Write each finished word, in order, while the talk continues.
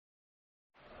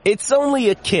It's only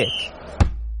a kick,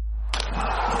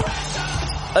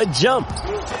 a jump,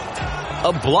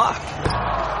 a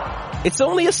block. It's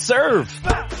only a serve.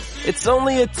 It's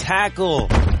only a tackle,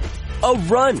 a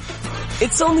run.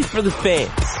 It's only for the fans.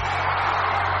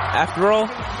 After all,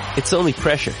 it's only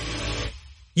pressure.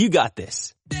 You got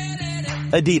this.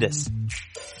 Adidas.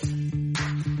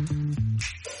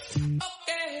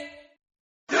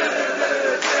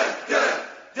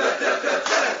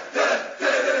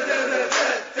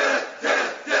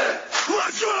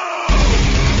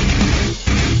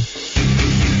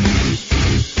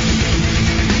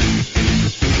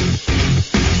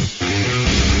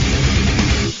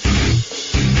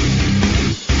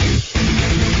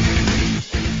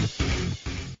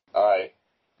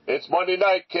 It's Monday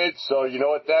night, kids, so you know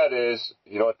what that is.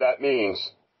 You know what that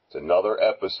means. It's another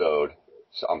episode,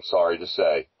 I'm sorry to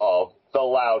say, of The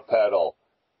Loud Pedal.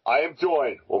 I am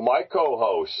joined with my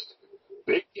co-host,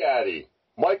 Big Daddy,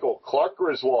 Michael Clark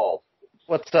Griswold.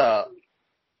 What's up?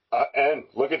 And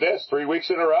look at this, 3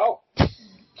 weeks in a row.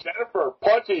 Jennifer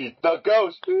Punchy, the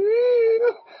ghost.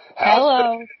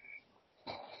 Hello.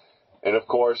 And of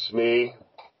course, me,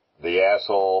 the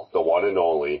asshole, the one and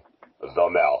only, the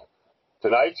Mel.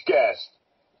 Tonight's guest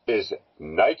is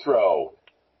Nitro,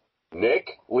 Nick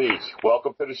Leach.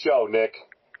 Welcome to the show, Nick.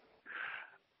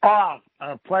 A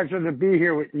pleasure to be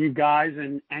here with you guys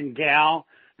and gal,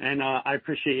 and I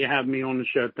appreciate you having me on the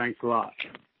show. Thanks a lot.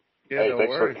 Yeah, no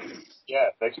worries.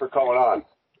 Thanks for coming on.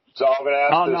 So I'm going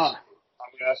to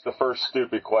ask the first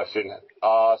stupid question.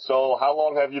 So how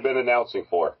long have you been announcing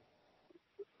for?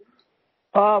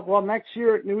 Well, next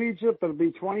year at New Egypt, it'll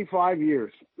be 25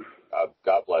 years.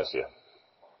 God bless you.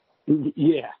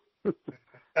 Yeah.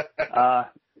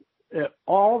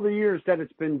 All the years that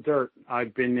it's been dirt,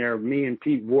 I've been there. Me and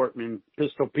Pete Wortman,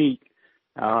 Pistol Pete,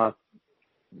 the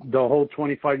whole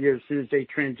 25 years as soon as they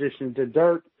transitioned to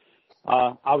dirt.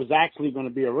 I was actually going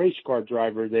to be a race car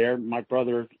driver there. My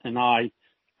brother and I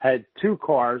had two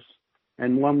cars,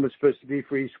 and one was supposed to be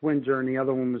for East Windsor, and the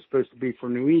other one was supposed to be for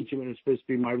New Egypt, and it was supposed to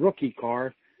be my rookie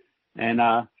car. And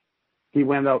he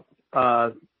wound up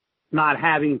not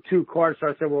having two cars, so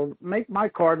I said, well, make my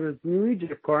car the New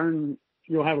Egypt car, and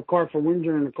you'll have a car for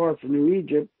Windsor and a car for New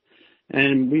Egypt.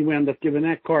 And we wound up giving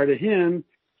that car to him,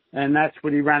 and that's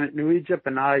what he ran at New Egypt,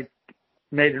 and I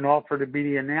made an offer to be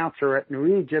the announcer at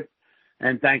New Egypt,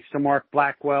 and thanks to Mark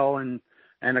Blackwell and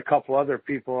a couple other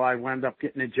people, I wound up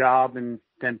getting a job, and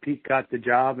then Pete got the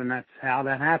job, and that's how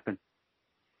that happened.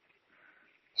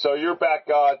 So you're back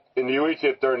in New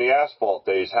Egypt during the asphalt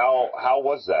days. How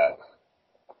was that?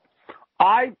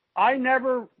 I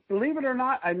never, believe it or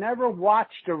not, I never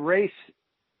watched an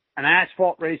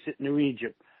asphalt race at New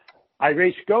Egypt. I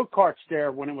raced go-karts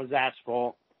there when it was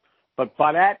asphalt, but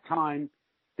by that time,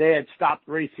 they had stopped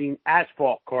racing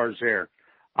asphalt cars there.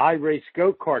 I raced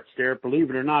go-karts there, believe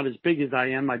it or not, as big as I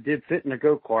am, I did fit in a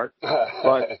go-kart.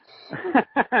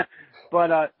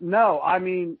 But no, I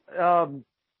mean,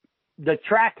 the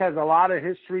track has a lot of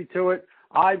history to it.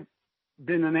 I've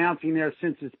been announcing there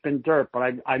since it's been dirt, but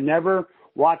I never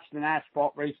watched an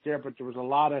asphalt race there, but there was a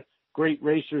lot of great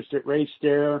racers that raced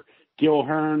there, Gil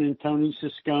Hearn and Tony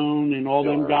Siscone and all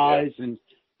them guys, and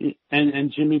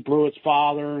Jimmy Blewett's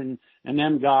father and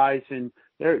them guys, and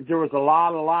there was a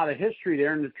lot of history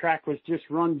there, and the track was just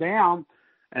run down.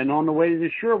 And on the way to the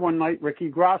shore one night, Ricky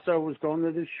Grasso was going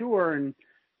to the shore, and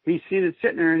he seen it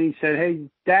sitting there, and he said, "Hey,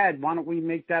 Dad, why don't we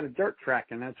make that a dirt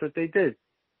track?" And that's what they did.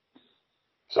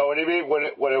 So what do you mean when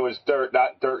it was dirt,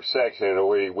 not dirt section? Are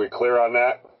we clear on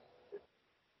that?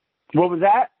 What was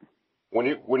that? When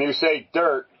you say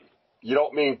dirt, you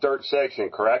don't mean dirt section,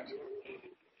 correct?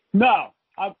 No.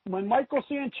 When Michael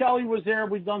Sancelli was there,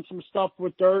 we'd done some stuff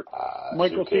with dirt.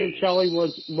 Michael Sancelli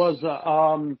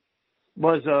was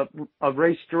a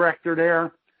race director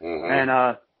there,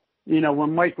 and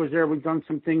when Mike was there, we'd done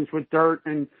some things with dirt.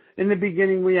 And in the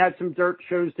beginning, we had some dirt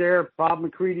shows there. Bob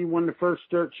McCready won the first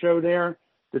dirt show there.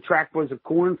 The track was a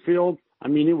cornfield. I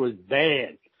mean, it was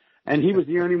bad, and he was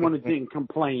the only one that didn't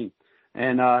complain.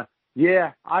 And I've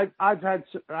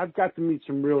got to meet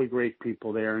some really great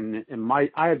people there, and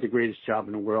I had the greatest job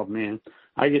in the world, man.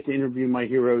 I get to interview my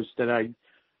heroes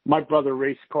my brother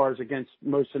raced cars against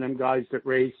most of them guys that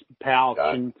race, Pouch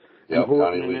and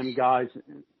Horton and them guys,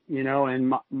 and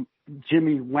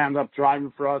Jimmy wound up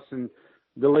driving for us, and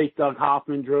the late Doug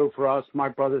Hoffman drove for us. My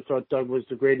brother thought Doug was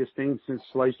the greatest thing since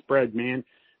sliced bread, man.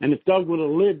 And if Doug would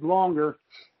have lived longer,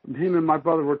 him and my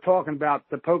brother were talking about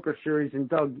the poker series, and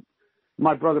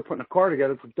my brother putting a car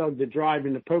together for Doug to drive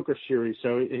in the poker series.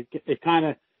 So it kind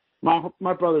of,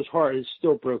 my brother's heart is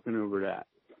still broken over that.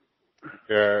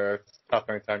 Yeah, it's tough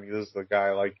anytime you lose a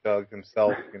guy like Doug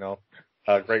himself,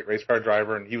 a great race car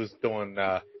driver, and he was doing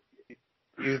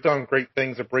great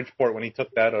things at Bridgeport when he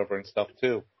took that over and stuff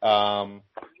too.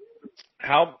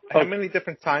 How many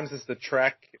different times has the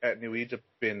track at New Egypt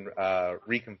been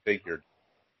reconfigured?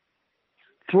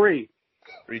 3.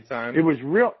 3 times. It was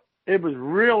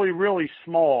really, really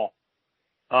small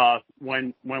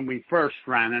when we first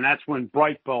ran, and that's when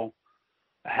Brightbill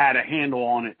had a handle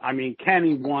on it. I mean,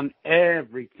 Kenny won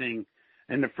everything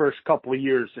in the first couple of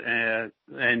years,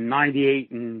 in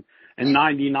 98 and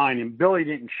 99, and Billy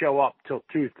didn't show up till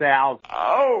 2000.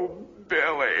 Oh,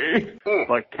 Billy!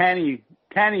 But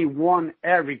Kenny won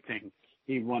everything.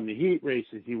 He won the heat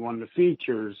races. He won the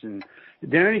features. And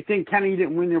the only thing Kenny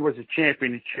didn't win there was a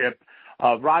championship.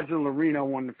 Roger Lorino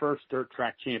won the first dirt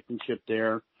track championship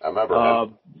there. I remember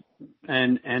him.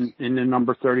 And in the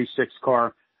number 36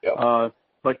 car. Yep.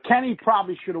 But Kenny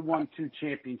probably should have won 2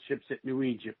 championships at New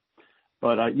Egypt.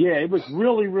 But, yeah, it was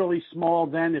really, really small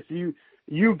then. If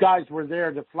you guys were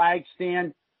there, the flag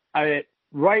stand,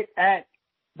 right at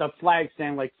the flag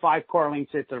stand, like 5 car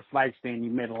lengths at the flag stand,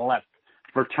 you made a left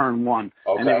for turn 1.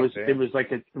 Okay. And it was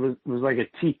like a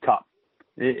teacup.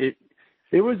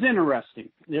 It was interesting.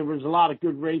 There was a lot of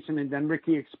good racing, and then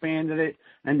Ricky expanded it,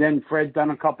 and then Fred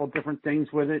done a couple different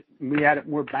things with it. We added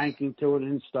more banking to it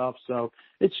and stuff, so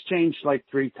it's changed like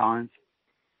 3 times.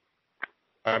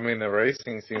 I mean, the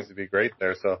racing seems to be great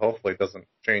there, so hopefully it doesn't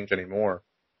change anymore.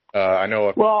 I know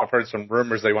I've heard some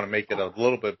rumors they want to make it a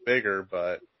little bit bigger,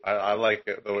 but I like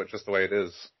it though, just the way it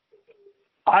is.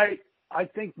 I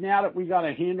think now that we got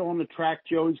a handle on the track,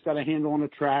 Joey's got a handle on the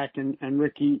track, and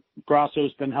Ricky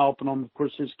Grasso's been helping him. Of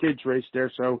course, his kids race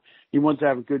there, so he wants to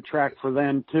have a good track for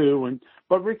them too.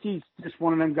 But Ricky's just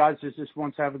one of them guys that just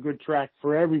wants to have a good track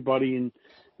for everybody. And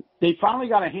they finally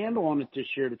got a handle on it this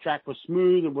year. The track was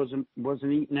smooth. It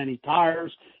wasn't eating any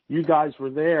tires. You guys were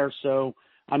there, so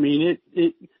I mean,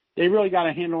 they really got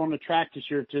a handle on the track this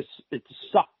year. It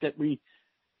sucked that we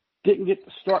didn't get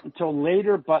to start until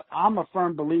later, but I'm a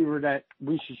firm believer that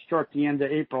we should start the end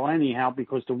of April anyhow,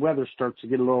 because the weather starts to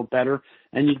get a little better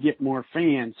and you get more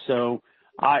fans. So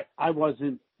I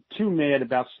wasn't too mad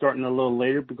about starting a little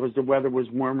later because the weather was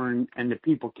warmer and the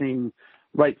people came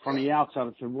right from the outside.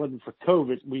 If it wasn't for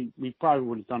COVID, we probably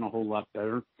would have done a whole lot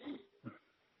better.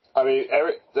 I mean,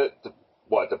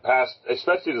 the past,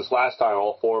 especially this last time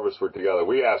all 4 of us were together,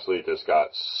 we absolutely just got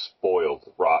spoiled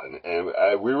rotten. And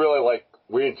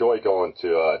we enjoy going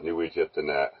to New Egypt and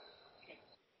that.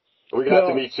 We got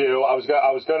to meet you. I was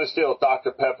going to steal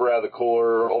Dr. Pepper out of the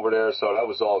cooler over there, so that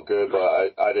was all good,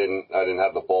 but I didn't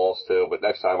have the balls to, but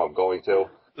next time I'm going to.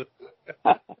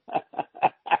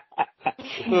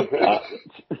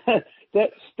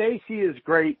 Stacy is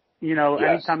great. You know, yes.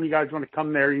 Anytime you guys want to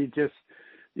come there,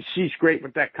 she's great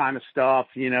with that kind of stuff,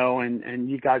 you know, and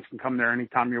you guys can come there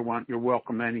anytime you want. You're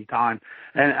welcome anytime.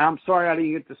 And I'm sorry I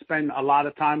didn't get to spend a lot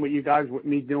of time with you guys, with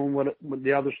me doing with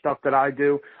the other stuff that I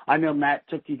do. I know Matt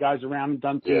took you guys around and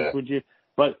done things with you,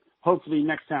 but hopefully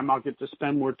next time I'll get to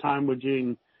spend more time with you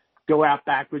and go out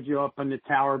back with you up in the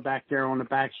tower back there on the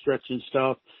back stretch and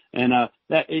stuff. And I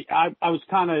was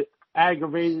kind of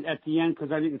aggravated at the end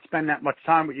because I didn't spend that much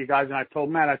time with you guys. And I told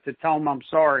Matt, I said, tell him I'm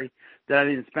sorry that I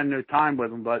didn't spend no time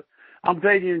with him, but I'm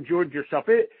glad you enjoyed yourself.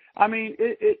 The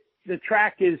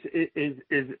track is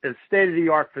a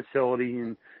state-of-the-art facility,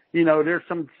 and, you know, there's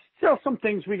still some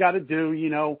things we got to do, you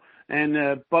know,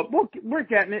 and, but we're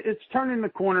getting it. It's turning the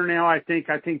corner now, I think.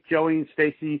 I think Joey and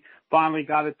Stacy finally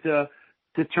got it to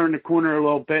turn the corner a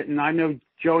little bit, and I know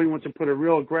Joey wants to put a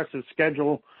real aggressive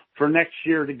schedule for next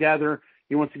year together.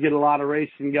 He wants to get a lot of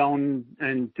racing going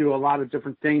and do a lot of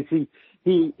different things.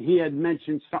 He had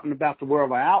mentioned something about the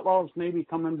World of Outlaws maybe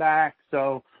coming back,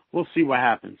 so we'll see what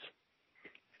happens.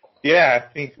 Yeah,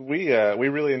 I think we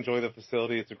really enjoy the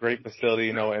facility. It's a great facility,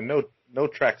 you know, and no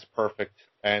track's perfect.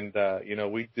 And you know,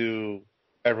 we do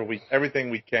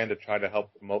everything we can to try to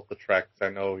help promote the track. I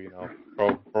know, you know,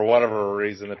 for whatever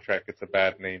reason the track gets a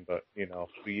bad name, but you know,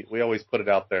 we always put it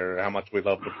out there how much we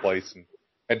love the place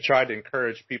and try to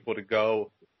encourage people to go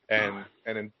and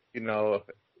you know,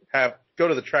 go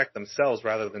to the track themselves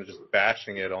rather than just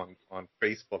bashing it on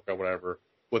Facebook or whatever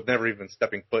with never even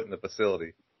stepping foot in the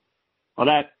facility. Well,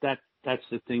 that's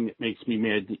the thing that makes me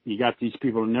mad. You got these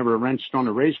people who never wrenched on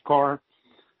a race car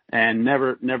and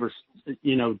never,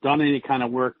 you know, done any kind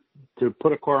of work to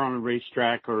put a car on a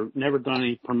racetrack or never done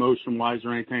any promotion-wise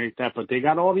or anything like that, but they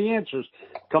got all the answers.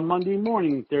 Come Monday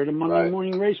morning, they're the Monday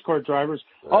morning race car drivers.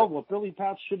 Right. Oh, well, Billy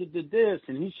Pouch should have did this,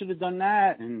 and he should have done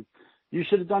that, and you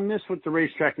should have done this with the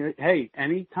racetrack. Hey,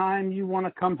 anytime you want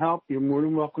to come help, you're more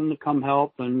than welcome to come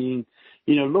help. I mean,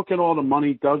 you know, look at all the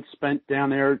money Doug spent down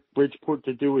there at Bridgeport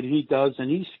to do what he does, and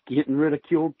he's getting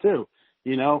ridiculed too.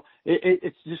 You know,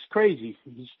 it's just crazy.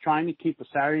 He's trying to keep a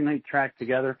Saturday night track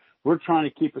together. We're trying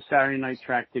to keep a Saturday night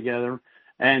track together.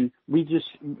 And we just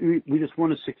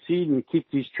want to succeed and keep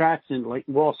these tracks in like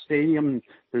Wall Stadium. And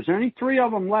there's only 3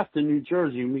 of them left in New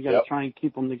Jersey, and we got to try and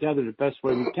keep them together the best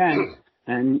way we can.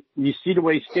 And you see the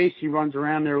way Stacy runs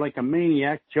around there like a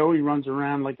maniac. Joey runs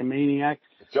around like a maniac.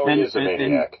 Joey is a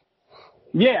maniac.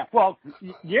 Yeah, well,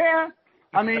 yeah.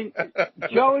 I mean,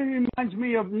 Joey reminds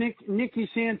me of Nicky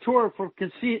Santora for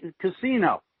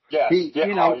Casino. Yes,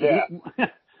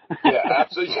 yeah,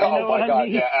 absolutely. Oh my God,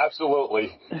 yeah,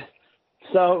 absolutely.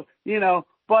 So,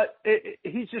 but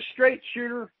he's a straight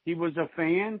shooter. He was a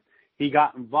fan. He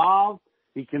got involved.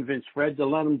 He convinced Fred to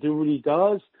let him do what he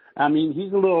does. I mean,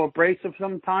 he's a little abrasive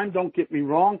sometimes. Don't get me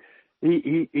wrong.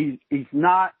 He's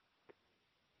not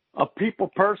a people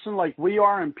person like we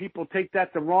are, and people take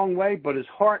that the wrong way, but his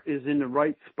heart is in the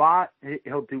right spot.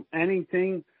 He'll do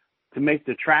anything to make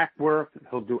the track work.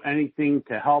 He'll do anything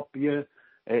to help you.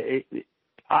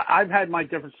 I've had my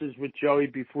differences with Joey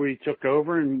before he took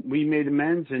over, and we made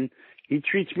amends, and he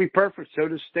treats me perfect. So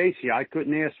does Stacy. I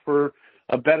couldn't ask for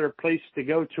a better place to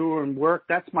go to and work.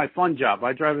 That's my fun job.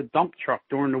 I drive a dump truck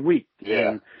during the week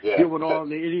and deal with all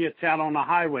the idiots out on the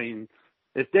highway. And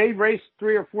if they race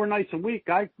 3 or 4 nights a week,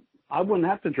 I wouldn't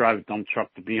have to drive a dump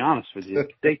truck, to be honest with you.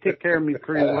 They take care of me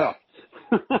pretty well.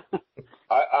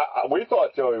 We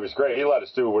thought Joey was great. He let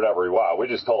us do whatever we want. We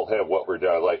just told him what we're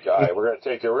doing. Like, all right, we're gonna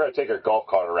take our golf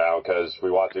cart around because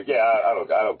we want to. Yeah, I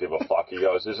don't give a fuck. He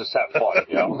goes, just have fun.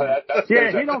 He don't care.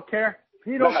 He don't care.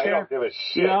 He don't give a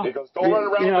shit. He goes, go run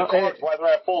around the course whether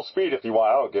at full speed if you want.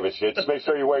 I don't give a shit. Just make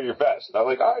sure you wear your vest. I'm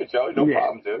like, all right, Joey, no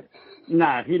problem, dude.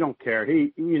 Nah, he don't care.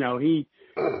 He's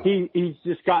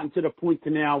just gotten to the point to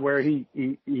now where he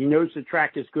knows the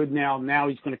track is good now. Now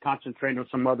he's going to concentrate on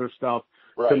some other stuff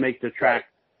to make the track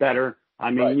better.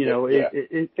 I mean,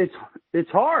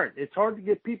 it's hard. It's hard to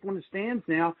get people in the stands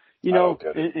now.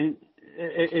 And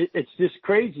it's just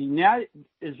crazy. Now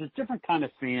it's a different kind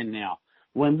of fan now.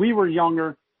 When we were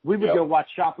younger, we would go watch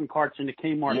shopping carts in the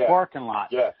Kmart parking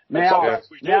lot. Yeah. Now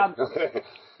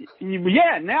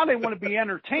they want to be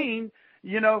entertained.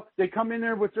 They come in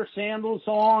there with their sandals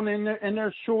on and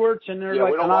their shorts, and they're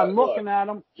like, and I'm looking at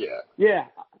them. Yeah.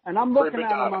 And I'm looking at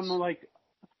them.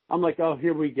 I'm like, oh,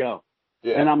 here we go.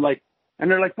 Yeah. And I'm like,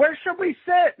 and they're like, where should we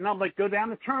sit? And I'm like, go down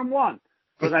to turn 1.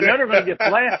 Because I know they're going to get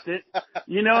blasted.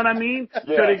 You know what I mean?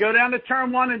 Yeah. So they go down to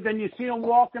turn 1, and then you see them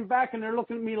walking back, and they're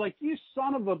looking at me like, you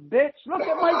son of a bitch. Look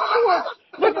at my shorts.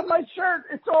 Look at my shirt.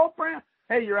 It's all brown.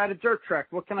 Hey, you're at a dirt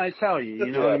track. What can I tell you?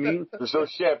 You know what I mean? There's no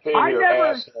champagne here,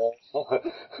 asshole.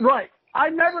 Right. I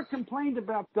never complained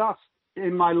about dust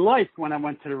in my life when I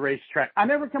went to the racetrack. I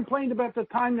never complained about the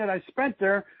time that I spent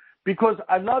there because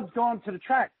I loved going to the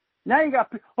track. Now you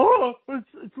got people,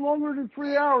 it's longer than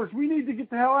 3 hours. We need to get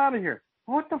the hell out of here.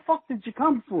 What the fuck did you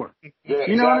come for? Yeah,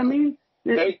 you know what I mean?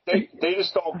 They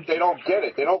just don't get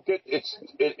it. They don't get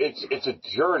it's a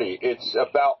journey. It's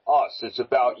about us. It's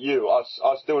about you.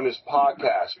 Us doing this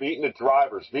podcast, meeting the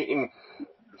drivers, meeting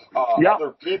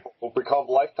other people who become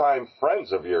lifetime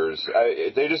friends of yours.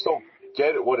 They just don't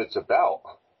get it what it's about.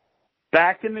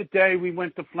 Back in the day, we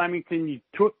went to Flemington. You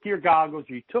took your goggles,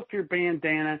 you took your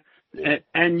bandana,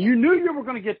 and you knew you were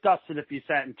going to get dusted if you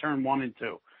sat in turn 1 and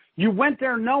 2. You went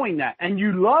there knowing that, and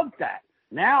you loved that.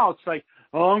 Now it's like,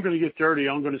 oh, I'm going to get dirty.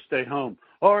 I'm going to stay home.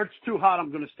 Or it's too hot. I'm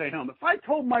going to stay home. If I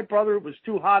told my brother it was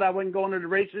too hot, I wasn't going to the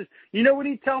races, you know what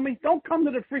he'd tell me? Don't come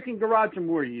to the freaking garage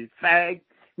anymore, you fag.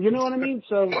 You know what I mean?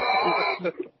 So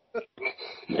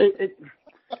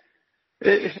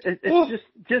it's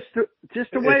just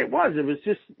the way it was. It was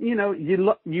just,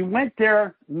 you went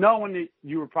there knowing that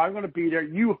you were probably going to be there.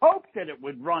 You hoped that it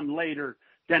would run later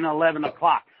than 11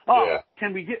 o'clock.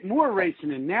 Can we get more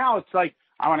racing in? Now it's like,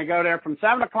 I want to go there from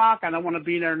 7 o'clock. I don't want to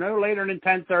be there no later than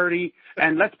 10:30.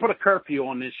 And let's put a curfew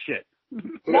on this shit.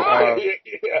 No, I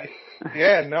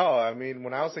mean,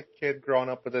 when I was a kid growing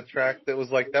up at the track, that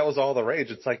was all the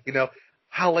rage. It's like,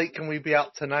 how late can we be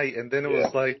out tonight? And then it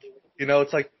was like,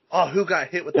 it's like, oh, who got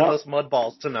hit with the most mud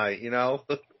balls tonight,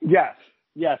 Yes.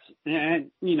 And,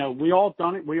 we all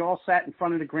done it. We all sat in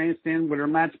front of the grandstand with our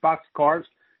Matchbox cars.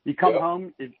 You come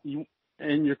home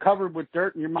and you're covered with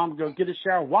dirt, and your mom go, get a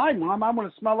shower. Why, Mom? I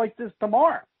want to smell like this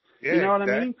tomorrow. Yeah, you know what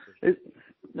I mean?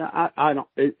 I don't.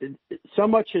 So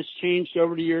much has changed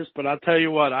over the years, but I'll tell you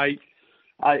what. I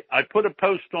put a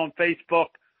post on Facebook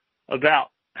about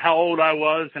how old I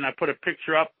was, and I put a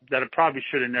picture up that I probably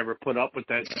should have never put up with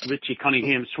that Richie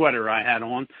Cunningham sweater I had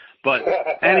on. But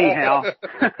anyhow,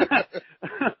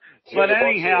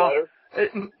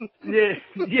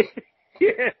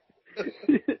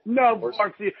 No,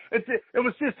 Barksy. It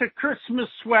was just a Christmas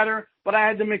sweater, but I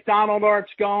had the McDonald arch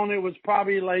going. It was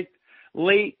probably like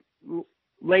late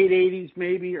 80s,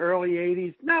 maybe early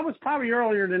 80s. No, it was probably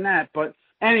earlier than that. But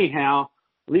anyhow,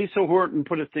 Lisa Horton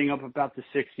put a thing up about the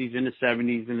 60s and the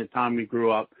 70s and the time we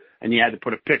grew up, and you had to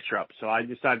put a picture up. So I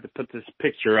decided to put this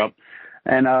picture up.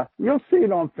 And you'll see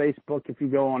it on Facebook if you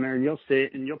go on there. You'll see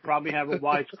it, and you'll probably have a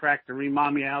wisecrack to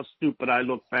remind me how stupid I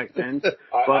looked back then.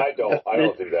 I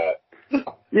don't do that.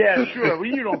 Yeah, sure. Well,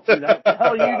 you don't do that.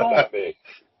 Hell, you don't. Not me.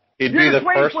 He'd You're be the just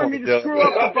waiting first for one me to to do screw it.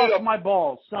 up and bust my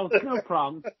balls, so it's no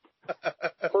problem.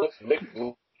 First Nick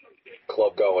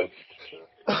Club going.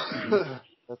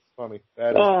 That's funny.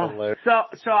 That is hilarious.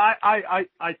 So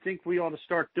I think we ought to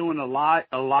start doing a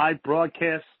live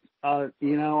broadcast. I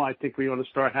think we ought to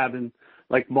start having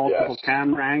like multiple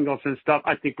camera angles and stuff.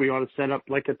 I think we ought to set up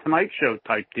like a Tonight Show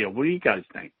type deal. What do you guys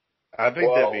think? I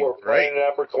think that'd be we're great. planning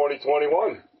that for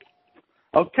 2021.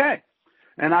 Okay.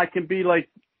 And I can be like,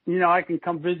 I can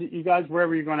come visit you guys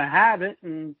wherever you're going to have it.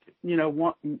 And,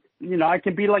 I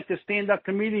can be like the stand-up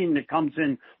comedian that comes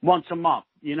in once a month.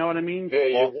 You know what I mean? Yeah,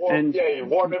 you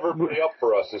warm everybody up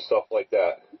for us and stuff like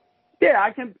that. Yeah,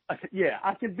 I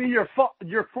can be your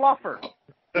fluffer.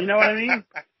 You know what I mean?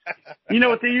 You know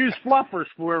what they use fluffers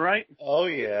for, right? Oh,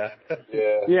 yeah.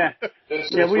 Yeah.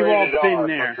 Yeah, we've all been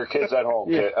there. For kids at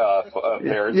home,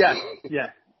 parents.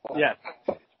 Yeah.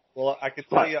 Well, I can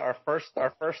tell you our first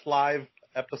live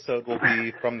episode will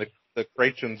be from the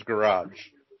Krachen's garage.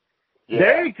 Yeah.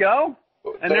 There you go.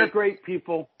 And they're great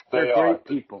people. They're great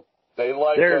people. They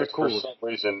like us for some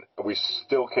reason. We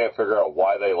still can't figure out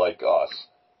why they like us.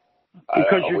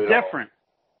 Because you're different.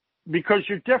 Because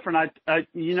you're different.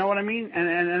 You know what I mean?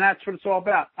 And that's what it's all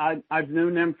about. I've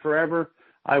known them forever.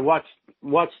 I watched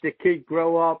the kid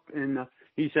grow up, and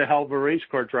he's a hell of a race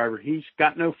car driver. He's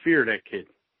got no fear, that kid.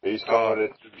 He's going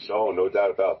to show, no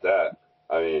doubt about that.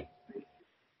 I mean,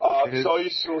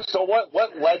 so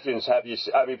what legends have you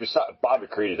seen? I mean, besides Bob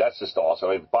McCready, that's just awesome.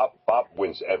 I mean, Bob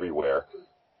wins everywhere.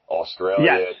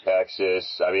 Australia,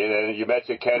 Texas. I mean, and you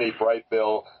mentioned Kenny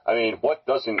Brightbill. I mean, what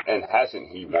doesn't and hasn't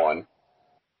he won?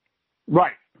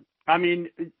 Right. I mean,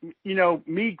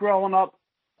 me growing up,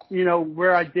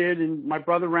 where I did, and my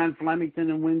brother ran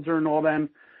Flemington and Windsor and all them,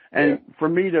 and for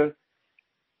me to,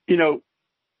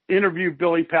 interview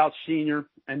Billy Pouch Sr.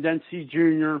 and then see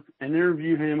Jr. and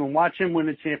interview him and watch him win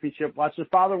a championship, watch his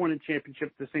father win a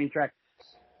championship at the same track,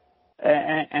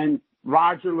 and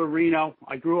Roger Lorino,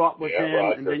 I grew up with him,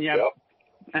 Roger, and then you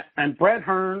have, and Brett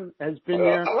Hearn has been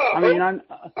there. I mean,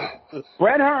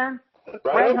 Brett Hearn,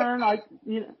 I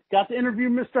got to interview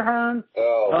Mr. Hearn.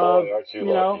 Oh, boy, aren't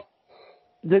you lucky?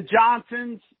 The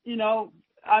Johnsons,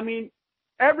 I mean,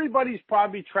 everybody's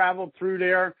probably traveled through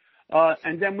there.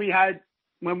 And then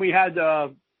when we had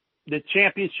the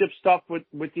championship stuff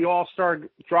with the All-Star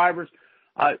drivers,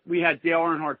 we had Dale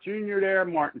Earnhardt Jr. there,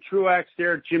 Martin Truex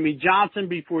there, Jimmy Johnson,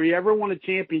 before he ever won a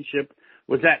championship,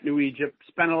 was at New Egypt.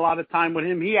 Spent a lot of time with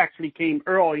him. He actually came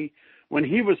early when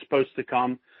he was supposed to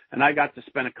come, and I got to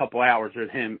spend a couple hours with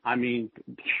him. I mean,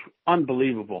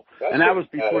 unbelievable. And that was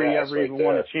before he ever even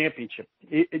won a championship.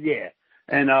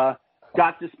 And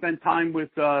got to spend time with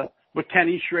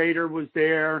Kenny Schrader was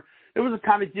there. It was the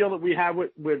kind of deal that we had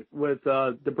with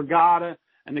the Brigada,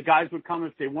 and the guys would come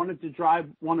if they wanted to drive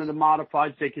one of the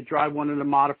modifieds, they could drive one of the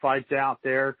modifieds out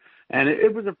there. And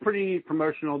it was a pretty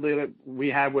promotional deal that we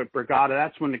had with Brigada.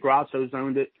 That's when the Grassos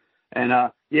owned it. And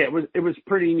it was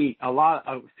pretty neat.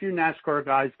 A few NASCAR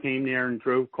guys came there and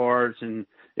drove cars, and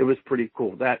it was pretty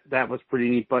cool. That was pretty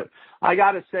neat. But I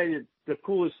got to say that the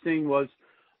coolest thing was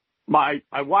I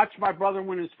watched my brother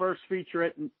win his first feature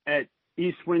at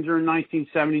East Windsor in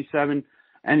 1977,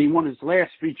 and he won his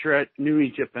last feature at New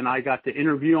Egypt, and I got to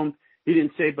interview him. He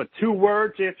didn't say but 2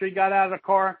 words after he got out of the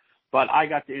car, but I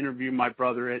got to interview my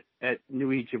brother at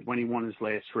New Egypt when he won his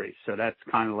last race. So that's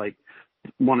kind of like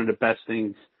one of the best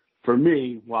things for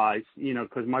me, wise,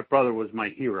 because my brother was my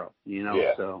hero,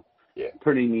 so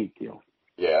pretty neat deal.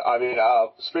 Yeah, I mean,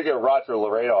 speaking of Roger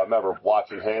Laredo, I remember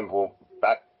watching him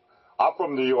back. I'm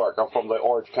from New York. I'm from the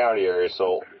Orange County area,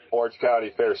 so Orange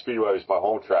County Fair Speedway was my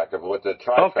home track. With the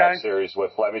Tri-Track series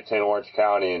with Flemington, Orange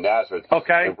County, and Nazareth.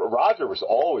 Okay. And Roger was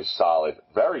always solid.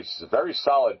 Very, very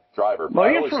solid driver. Well,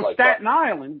 he's from Staten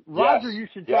Island. Roger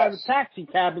used to drive a taxi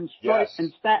cab in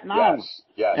Staten Island.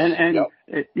 Yes. And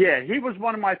he was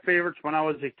one of my favorites when I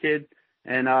was a kid.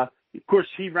 And, of course,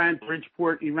 he ran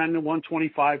Bridgeport. He ran the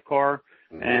 125 car.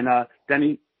 Mm-hmm.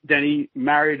 And then he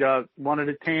married one of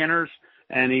the Tanners,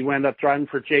 and he wound up driving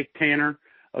for Jake Tanner,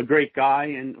 a great guy,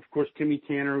 and of course Timmy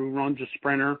Tanner, who runs a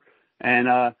Sprinter,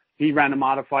 and he ran a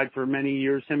modified for many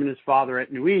years, him and his father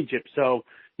at New Egypt. So,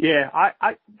 Yeah,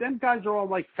 them guys are all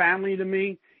like family to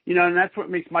me, you know, and that's what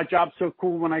makes my job so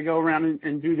cool when I go around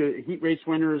and do the heat race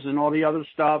winners and all the other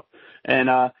stuff. And,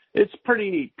 it's pretty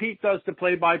neat. Pete does the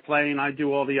play-by-play and I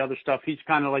do all the other stuff. He's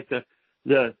kind of like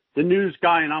the news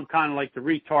guy and I'm kind of like the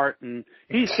retard, and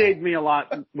he saved me a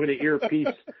lot with an earpiece.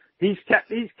 He's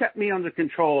kept me under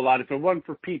control a lot. If it wasn't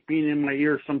for Pete being in my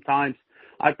ear sometimes,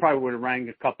 I probably would have rang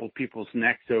a couple people's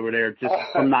necks over there just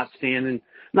from not standing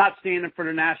for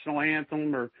the national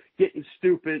anthem or getting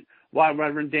stupid while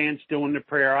Reverend Dan's doing the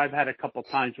prayer. I've had a couple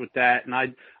times with that, and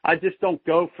I just don't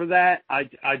go for that.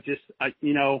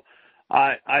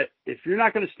 If you're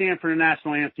not going to stand for the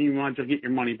national anthem, you might as well get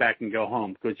your money back and go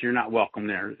home, because you're not welcome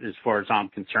there as far as I'm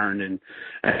concerned.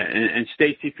 And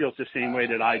Stacy feels the same way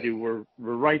that I do. We're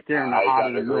right there in the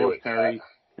heart of the military.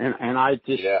 And I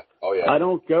just, I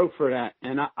don't go for that.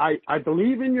 And I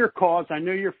believe in your cause. I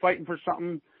know you're fighting for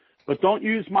something, but don't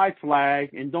use my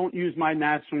flag and don't use my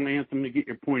national anthem to get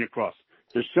your point across.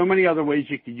 There's so many other ways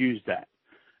you could use that.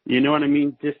 You know what I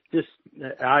mean?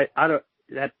 I don't,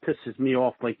 that pisses me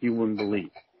off like you wouldn't believe.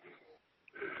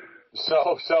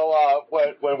 So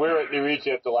when we were at New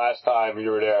Egypt the last time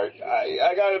you were there,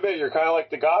 I gotta admit, you're kind of like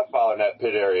the Godfather in that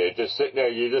pit area. Just sitting there,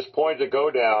 you just pointed to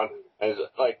go down and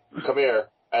like, come here.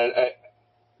 And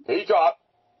he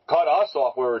cut us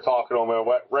off when we were talking to him and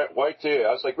went right to you.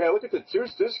 I was like, man, look at the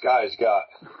juice this guy's got.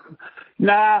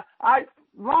 Nah,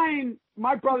 Ryan,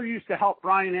 my brother used to help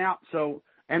Ryan out,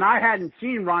 and I hadn't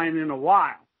seen Ryan in a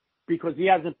while because he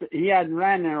hadn't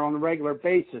ran there on a regular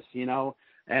basis, you know.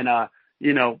 And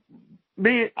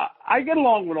me, I get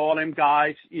along with all them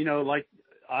guys, you know. Like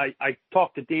I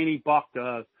talked to Danny Buck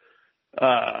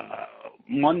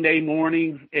Monday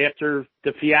morning after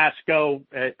the fiasco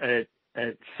at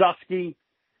Susky,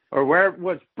 or where it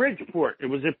was, Bridgeport. It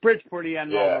was at Bridgeport. He had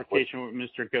an altercation with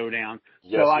Mr. Godown.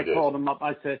 Yes, so I called him up.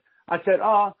 I said,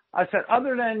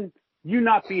 other than you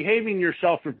not behaving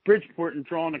yourself at Bridgeport and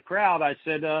drawing a crowd, I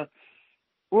said,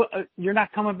 you're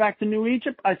not coming back to New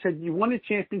Egypt? I said, you won the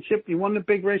championship, you won the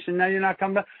big race, and now you're not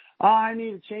coming back? I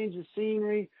need to change the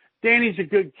scenery. Danny's a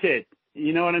good kid.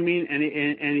 You know what I mean?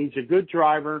 And he's a good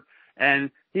driver,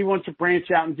 and he wants to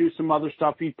branch out and do some other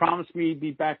stuff. He promised me he'd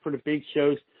be back for the big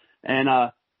shows, and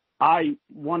I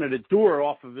wanted a door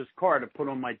off of his car to put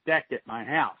on my deck at my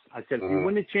house. I said, if you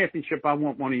win the championship, I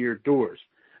want one of your doors.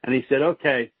 And he said,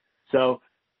 okay. So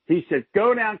he said,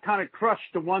 go down, kind of crush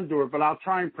the one door, but I'll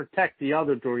try and protect the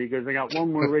other door. He goes, I got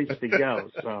one more race to go.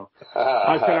 So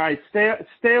I said, all right,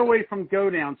 stay away from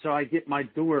go down so I get my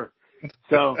door.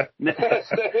 So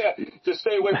just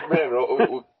stay away from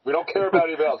him. We don't care about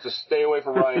anything else. Just stay away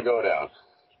from Ryan Godown.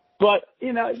 But,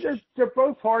 you know, they're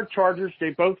both hard chargers. They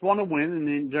both want to win,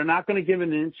 and they're not going to give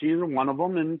an inch, either one of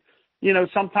them. And, you know,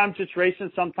 sometimes it's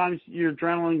racing. Sometimes your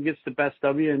adrenaline gets the best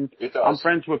of you. And I'm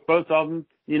friends with both of them.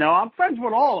 You know, I'm friends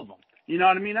with all of them. You know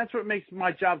what I mean? That's what makes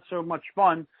my job so much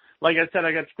fun. Like I said,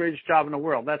 I got the greatest job in the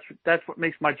world. That's what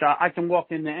makes my job. I can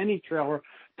walk into any trailer,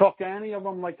 talk to any of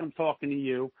them like I'm talking to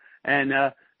you. And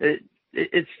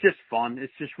it's just fun.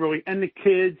 It's just really, and the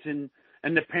kids and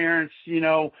the parents, you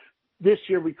know. This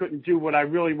year we couldn't do what I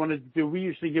really wanted to do. We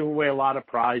usually give away a lot of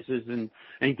prizes and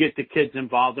get the kids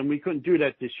involved, and we couldn't do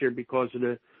that this year because of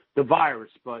the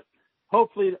virus. But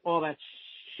hopefully all that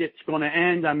shit's going to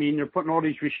end. I mean, they're putting all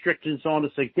these restrictions on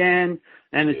us again,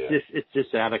 and it's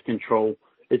just out of control.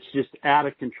 It's just out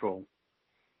of control.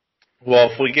 Well,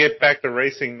 if we get back to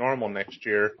racing normal next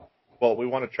year, what we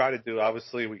want to try to do,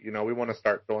 obviously, we want to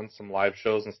start doing some live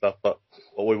shows and stuff, but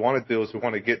what we want to do is we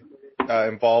want to get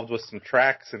involved with some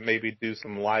tracks and maybe do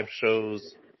some live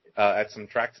shows at some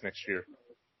tracks next year.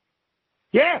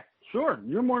 Yeah, sure.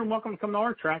 You're more than welcome to come to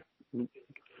our track.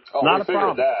 Oh, Not we a figured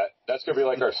problem. that. That's going to be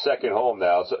like our second home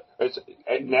now. So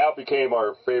it now became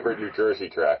our favorite New Jersey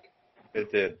track.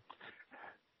 It did.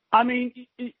 I mean,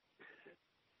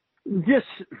 just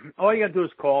all you got to do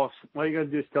is call us. All you got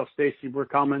to do is tell Stacy we're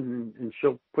coming, and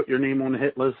she'll put your name on the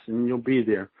hit list, and you'll be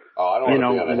there. Oh, I don't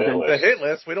want to be on the hit list. The hit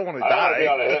list? We don't want to die. I don't want to be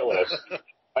on the hit list.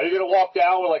 Are you going to walk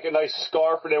down with like a nice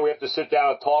scarf, and then we have to sit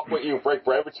down and talk with you and break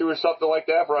bread with you or something like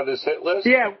that for on this hit list?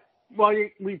 Yeah. Well,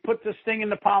 we put this thing in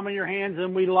the palm of your hands,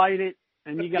 and we light it,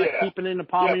 and you got to keep it in the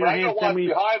palm of your hands. Yeah, but I don't want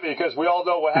behind me because we all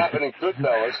know what happened in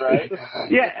Goodfellas, right?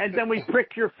 Yeah, and then we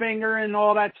prick your finger and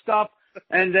all that stuff.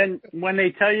 And then when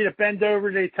they tell you to bend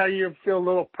over, they tell you to feel a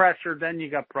little pressure, then you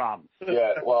got problems.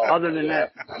 Yeah, well. Other than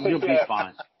that, you'll be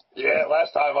fine. Yeah,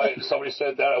 last time somebody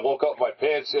said that, I woke up my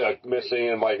pants missing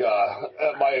in my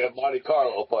Monte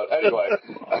Carlo. But anyway,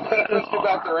 let's get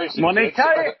back to racing. When they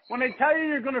tell you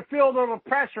you're going to feel a little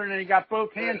pressure and then you got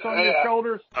both hands on your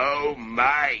shoulders. Oh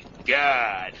my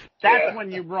God! That's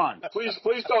when you run. Please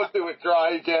don't do it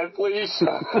dry again, please. Did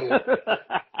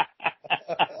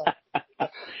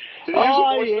you use a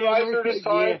moisturizer this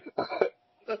time? Yeah.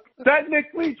 That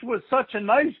Nick Leach was such a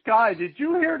nice guy. Did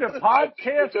you hear the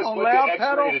podcast on Loud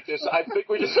Pedal? I think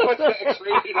we just went to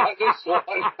X-rated on this one.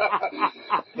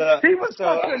 He was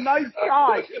such a nice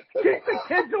guy. Keep the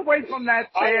kids away from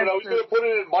that bastard. I don't know. He's going to put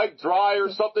it in Mike Dry or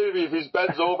something if he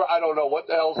bends over. I don't know what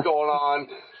the hell's going on.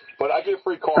 But I get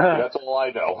free coffee. That's all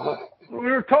I know.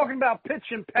 We were talking about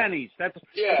pitching pennies. That's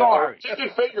yeah, sorry.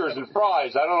 Chicken fingers and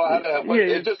fries. I don't know how to.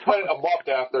 It just went amok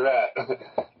after that.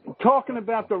 Talking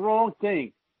about the wrong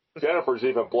thing. Jennifer's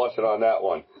even blushing on that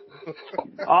one.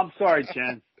 I'm sorry,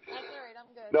 Jen. That's all right. I'm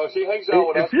good. No, she hangs out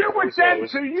with us. If you're with them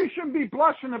two, you shouldn't be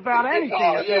blushing about anything.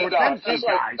 If you're with them two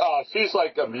guys. She's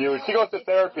like immune. She goes to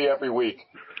therapy every week.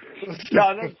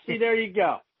 No, see, there you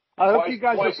go. I hope you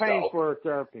guys are paying for her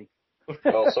therapy.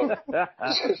 Well, so that's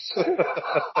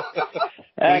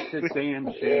a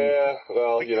damn shame. Yeah,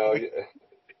 well, you know.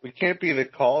 We can't be the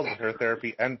cause of her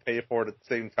therapy and pay for it at the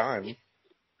same time.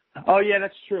 Oh, yeah,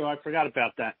 that's true. I forgot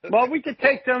about that. Well, we could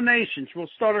take donations. We'll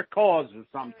start a cause or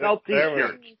something. Sell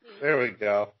T-shirts. There we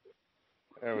go.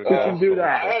 We can do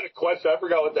that. I had a question. I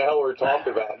forgot what the hell we were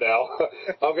talking about now.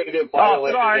 I'm going to get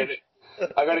violated.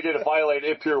 I'm going to get violated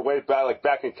impure weight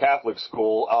back in Catholic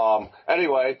school.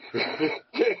 Anyway.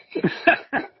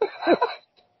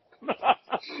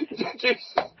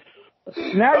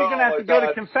 Now you're going to have to go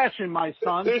to confession, my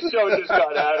son. This show just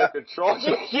got out of control. This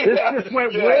just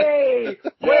went way.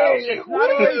 It's not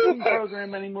a racing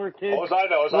program anymore, kids. All I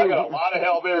know is I got a lot of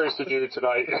Hail Marys to do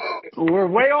tonight. We're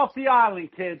way off the island,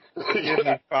 kids. Forgive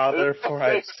me, Father, for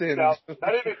I sinned. Not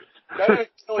even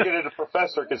Killigan and the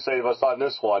professor can save us on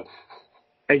this one.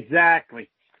 Exactly.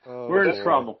 We're in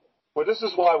trouble. But this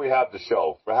is why we have the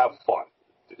show, to have fun.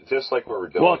 Just like what we're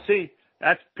doing. Well, see,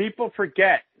 that's people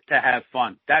forget to have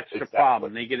fun. That's the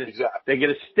problem. They get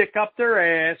to stick up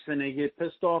their ass and they get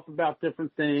pissed off about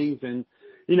different things. And,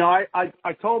 you know,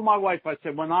 I told my wife, I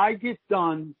said, when I get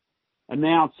done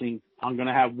announcing, I'm going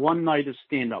to have one night of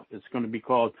stand-up. It's going to be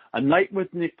called A Night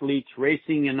with Nick Leach,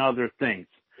 Racing and Other Things.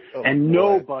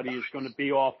 Nobody is going to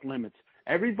be off limits.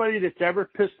 Everybody that's ever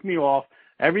pissed me off,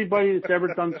 everybody that's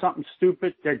ever done something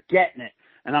stupid, they're getting it.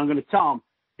 And I'm going to tell them,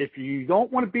 if you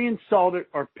don't want to be insulted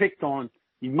or picked on,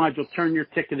 you might as well turn your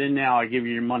ticket in now. I'll give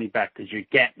you your money back because you're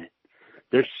getting it.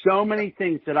 There's so many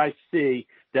things that I see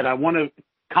that I want to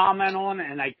comment on,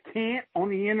 and I can't on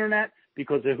the internet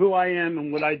because of who I am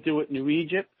and what I do at New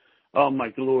Egypt. Oh,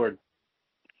 my Lord.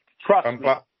 Trust me.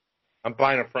 I'm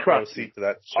buying a front row seat to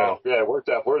that show. Oh, yeah, we're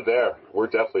there. We're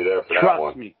definitely there for that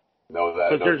one. Trust me. Know that.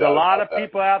 Because there's a lot of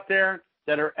people out there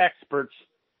that are experts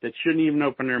that shouldn't even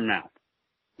open their mouth.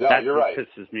 No, you're right. That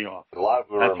pisses me off. A lot of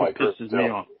them That's are my group. pisses me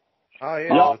off. Oh,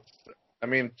 yeah. I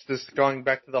mean, just going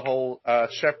back to the whole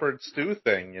shepherd stew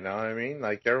thing, you know what I mean?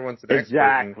 Like, everyone's an expert.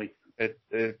 Exactly. It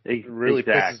really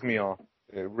pisses me off.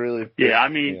 It really pisses Yeah, I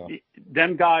mean,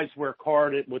 them guys work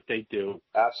hard at what they do.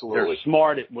 Absolutely. They're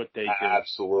smart at what they do.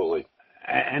 Absolutely.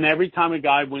 And every time a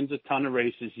guy wins a ton of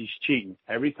races, he's cheating.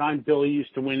 Every time Billy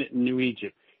used to win it in New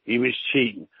Egypt, he was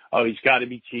cheating. Oh, he's got to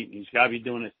be cheating. He's got to be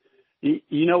doing it.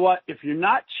 You know what? If you're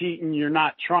not cheating, you're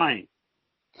not trying.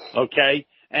 Okay?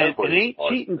 And it ain't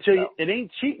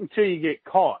cheating till you get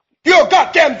caught. You're a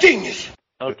goddamn genius.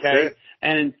 Okay?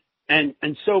 And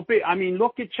so be. I mean,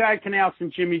 look at Chad Canals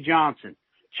and Jimmy Johnson.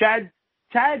 Chad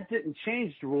didn't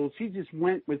change the rules. He just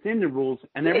went within the rules.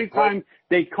 And every time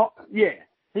they caught,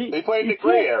 they play in the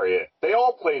gray area. They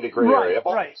all play in the gray area. I've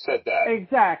always said that.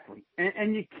 Exactly.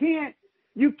 And you can't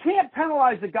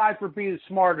penalize a guy for being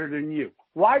smarter than you.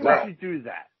 Why would you do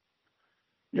that?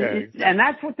 Yeah, exactly. And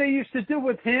that's what they used to do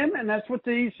with him, and that's what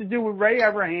they used to do with Ray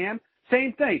Abraham.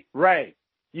 Same thing. Ray,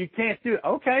 you can't do it.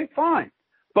 Okay, fine.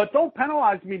 But don't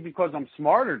penalize me because I'm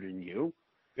smarter than you.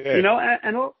 Yeah. You know,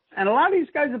 and a lot of these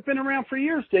guys have been around for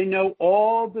years. They know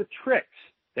all the tricks.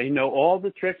 And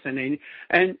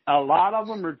a lot of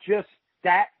them are just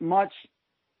that much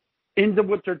into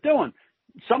what they're doing.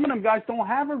 Some of them guys don't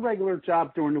have a regular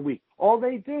job during the week. All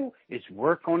they do is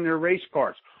work on their race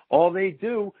cars. All they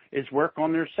do is work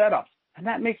on their setups. And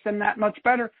that makes them that much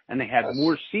better. And they have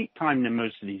more seat time than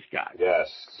most of these guys. Yes.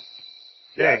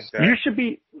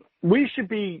 Exactly. We should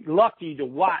be lucky to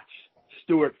watch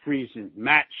Stuart Friesen,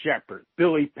 Matt Shepard,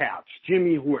 Billy Pouch,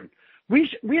 Jimmy Horton.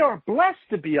 We are blessed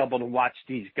to be able to watch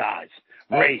these guys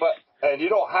race. And you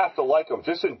don't have to like them.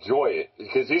 Just enjoy it.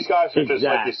 Because these guys are just,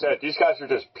 like you said, these guys are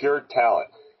just pure talent.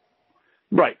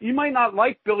 Right. You might not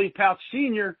like Billy Pouch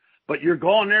Sr., but you're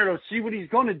going there to see what he's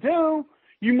going to do.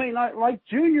 You may not like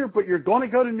Junior, but you're going to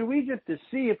go to New Egypt to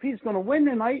see if he's going to win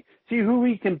tonight, see who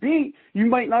he can beat. You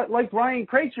might not like Ryan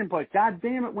Cratchit, but God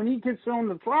damn it, when he gets on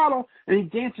the throttle and he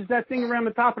dances that thing around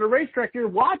the top of the racetrack, you're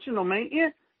watching him, ain't you?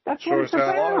 That's what it's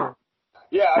about.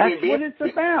 Yeah, That's what it's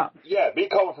about. Yeah, me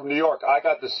coming from New York, I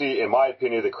got to see, in my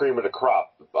opinion, the cream of the crop.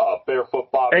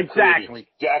 Barefoot Bob Exactly. McCready,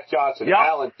 Jack Johnson,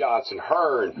 Alan Johnson,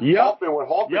 Hearn. Hoffman, when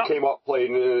Hoffman came up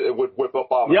playing, it would whip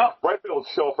up on him. Redfield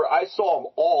Chauffeur, I saw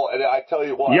them all, and I tell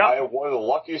you what, I am one of the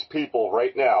luckiest people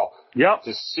right now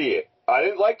to see it. I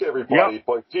didn't like everybody,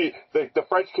 but gee, the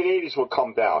French Canadians would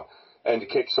come down and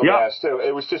kick some ass too.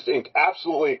 It was just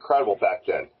absolutely incredible back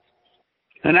then.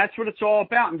 And that's what it's all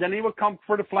about. And then they would come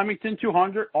for the Flemington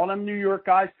 200, all them New York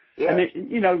guys. Yeah. And, they,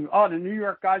 you know, the New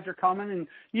York guys are coming. And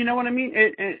you know what I mean?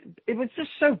 It was just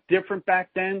so different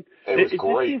back then. It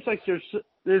great. It seems like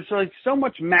there's like so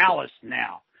much malice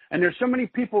now. And there's so many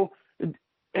people. And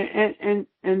the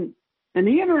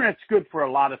Internet's good for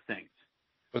a lot of things.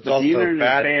 But it's also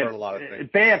bad for a lot of things.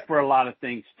 Bad for a lot of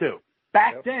things, too.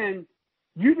 Back then,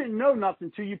 you didn't know nothing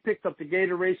until you picked up the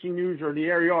Gator Racing News or the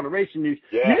Ariana Racing News.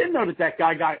 Yeah. You didn't know that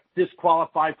guy got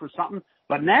disqualified for something.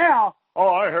 But now,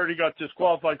 I heard he got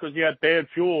disqualified because he had bad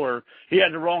fuel or he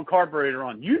had the wrong carburetor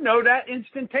on. You know that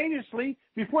instantaneously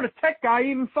before the tech guy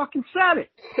even fucking said it.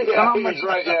 Yeah, he's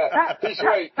right, yeah. He's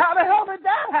right. How the hell did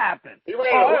that happen?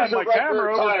 I had my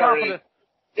camera over top of the...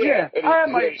 Yeah,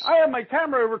 I had my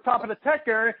camera over top of the tech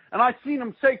area, and I seen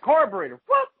him say carburetor.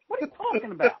 What? What are you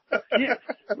talking about?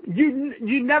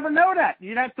 You never know that.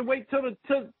 You'd have to wait till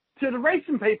the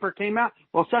racing paper came out.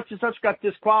 Well, such and such got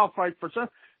disqualified for such.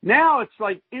 Now it's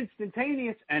like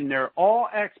instantaneous, and they're all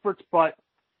experts, but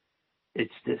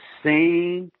it's the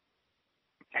same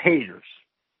haters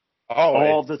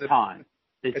all the time.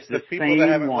 It's the people that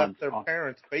haven't left their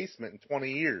parents' basement in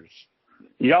 20 years.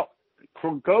 Yep.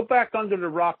 Go back under the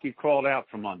rock you crawled out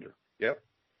from under. Yep.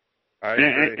 I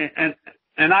agree.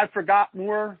 And I forgot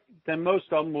more than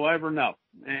most of them will ever know.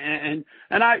 And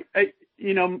I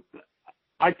you know,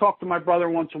 I talk to my brother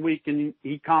once a week, and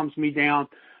he calms me down.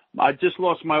 I just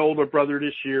lost my older brother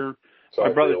this year. Sorry,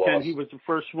 my brother Ken, he was the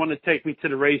first one to take me to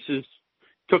the races.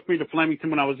 Took me to Flemington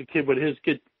when I was a kid with his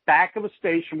kid, back of a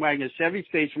station wagon, a Chevy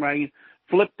station wagon,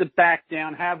 flipped it back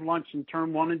down, have lunch in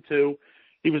turn 1 and 2.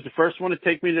 He was the first one to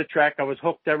take me to the track. I was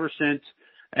hooked ever since.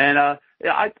 And I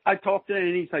talked to him,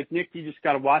 and he's like, Nick, you just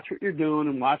got to watch what you're doing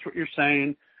and watch what you're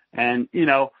saying. And, you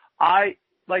know,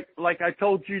 like I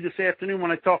told you this afternoon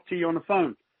when I talked to you on the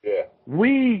phone. Yeah.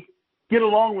 We get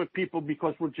along with people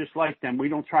because we're just like them. We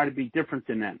don't try to be different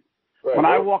than them. Right. When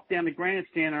I walk down the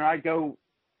grandstand or I go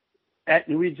at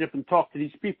New Egypt and talk to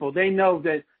these people, they know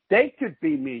that they could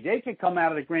be me. They could come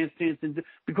out of the grandstands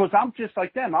because I'm just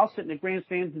like them. I'll sit in the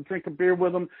grandstands and drink a beer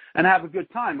with them and have a good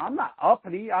time. I'm not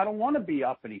uppity. I don't want to be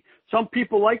uppity. Some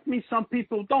people like me. Some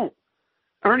people don't.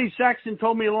 Ernie Saxon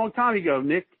told me a long time ago,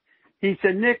 Nick, he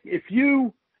said, Nick, if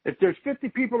there's 50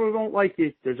 people that don't like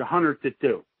you, there's 100 that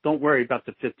do. Don't worry about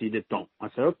the 50 that don't. I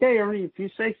said, okay, Ernie, if you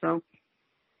say so.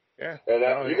 Yeah.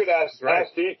 And you can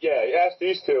ask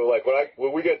these two, like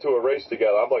when we get to a race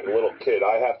together, I'm like a little kid.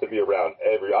 I have to be around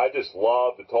I just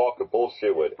love to talk and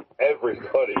bullshit with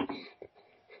everybody.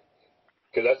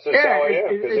 Cause that's just how I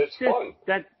am, cause it's fun.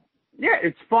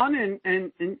 It's fun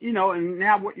and you know, and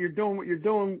now what you're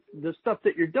doing, the stuff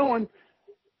that you're doing,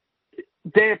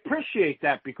 they appreciate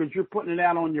that because you're putting it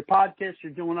out on your podcast,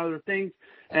 you're doing other things.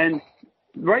 And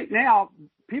right now,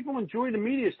 people enjoy the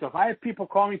media stuff. I have people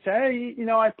call me and say, hey, you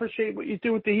know, I appreciate what you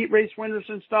do with the heat race winners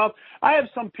and stuff. I have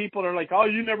some people that are like, oh,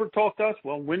 you never talk to us.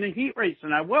 Well, win the heat race,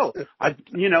 and I will.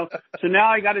 So now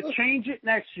I got to change it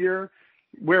next year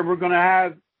where we're going to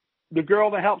have the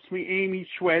girl that helps me, Amy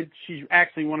Schwed. She's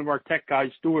actually one of our tech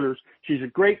guys' daughters. She's a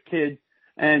great kid.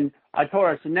 And I told her,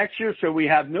 I said, next year, so we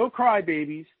have no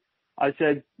crybabies. I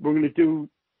said, we're going to do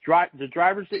the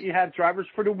drivers that you have, drivers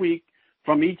for the week.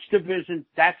 From each division,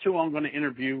 that's who I'm going to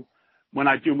interview when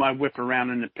I do my whip around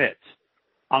in the pits.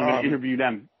 I'm going to interview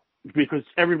them because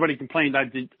everybody complained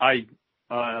I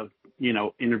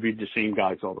interviewed the same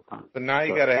guys all the time. But now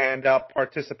you got to hand out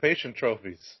participation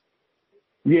trophies.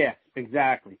 Yeah,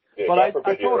 exactly. Yeah, but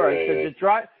I told her, I said,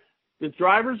 the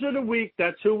drivers of the week,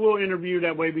 that's who we'll interview.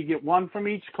 That way we get one from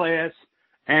each class.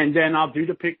 And then I'll do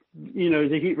the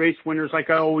heat race winners like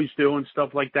I always do and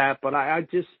stuff like that. But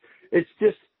it's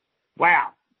just, wow.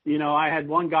 You know, I had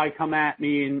one guy come at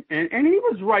me and he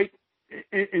was right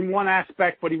in one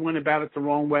aspect, but he went about it the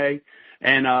wrong way.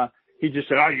 And, he just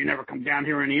said, "Oh, you never come down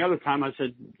here any other time." I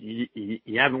said,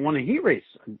 "You haven't won a heat race.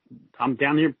 I'm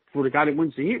down here for the guy that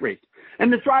wins the heat race."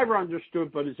 And the driver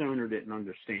understood, but his owner didn't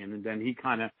understand. And then we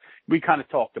kind of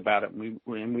talked about it,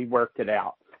 and we worked it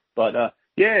out. But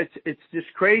yeah, it's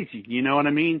just crazy. You know what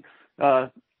I mean?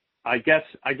 I guess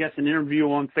an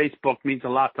interview on Facebook means a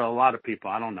lot to a lot of people.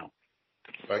 I don't know.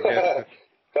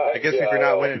 I guess if you're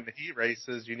not winning the heat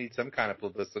races, you need some kind of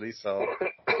publicity. So,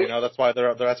 that's why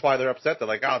they're upset. They're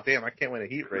like, "Oh, damn, I can't win a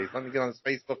heat race. Let me get on this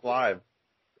Facebook Live."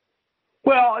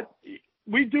 Well,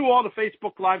 we do all the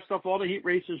Facebook Live stuff. All the heat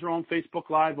races are on Facebook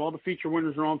Live. All the feature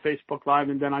winners are on Facebook Live.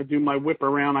 And then I do my whip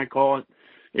around. I call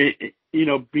it,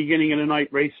 beginning of the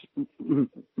night race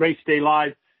day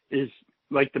live is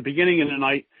like the beginning of the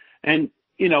night. And,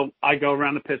 I go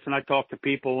around the pits and I talk to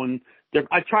people, and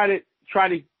I try to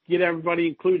get everybody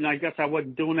included. And I guess I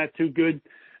wasn't doing that too good.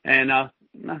 And,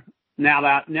 now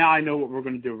I know what we're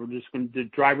going to do. We're just going to do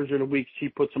drivers of the week. She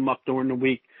puts them up during the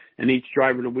week, and each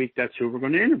driver of the week, that's who we're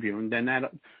going to interview. And then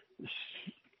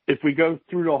if we go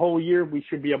through the whole year, we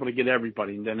should be able to get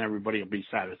everybody, and then everybody will be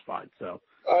satisfied. So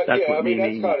that's what me and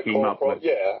Amy came up with.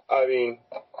 Yeah,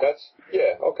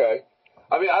 okay.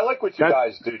 I like what you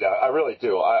guys do now. I really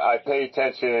do. I pay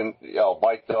attention.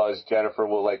 Mike does. Jennifer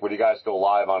will, like, when you guys go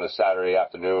live on a Saturday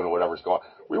afternoon or whatever's going on.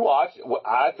 We watch.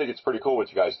 I think it's pretty cool what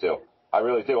you guys do. I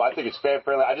really do. I think it's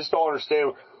fan-friendly. I just don't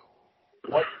understand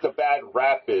what the bad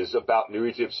rap is about New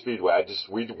Egypt Speedway.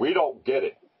 We don't get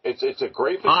it. It's a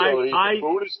great facility. The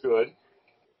food is good.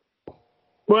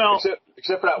 Well,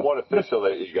 except for that one official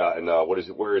that you got. And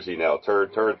where is he now? Turn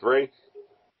 3?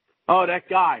 Oh, that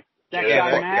guy. That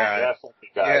guy, Matt.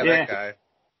 That guy.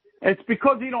 It's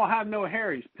because he don't have no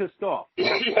hair. He's pissed off.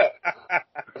 Yeah.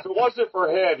 If it wasn't for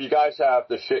him, you guys have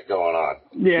the shit going on.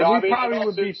 Yeah, we probably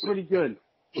would be pretty good.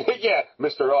 Yeah,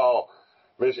 and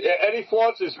he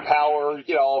flaunts his power,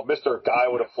 Mr. Guy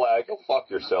with a flag. Go fuck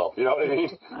yourself, you know what I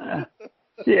mean?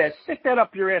 Yeah, stick that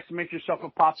up your ass and make yourself a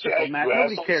popsicle, Matt.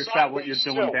 Nobody cares about what you're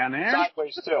doing down there.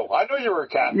 Sideways, too. I know you were a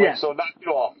Catholic, so knock it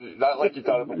off. Not like you've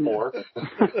done it before.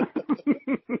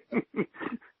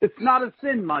 It's not a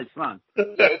sin, my son.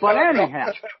 But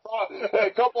anyhow. A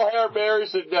couple Hail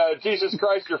Marys and Jesus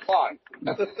Christ, you're fine.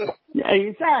 Yeah,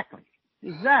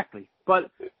 exactly. But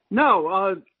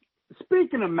no,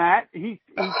 speaking of Matt, he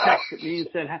texted me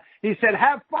and said,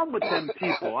 "Have fun with them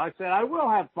people." I said, "I will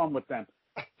have fun with them."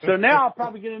 So now I'll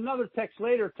probably get another text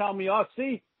later telling me, "Oh,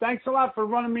 see, thanks a lot for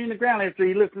running me in the ground," after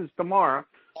he listens tomorrow.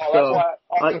 Oh,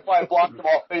 that's why I blocked him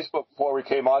off Facebook before we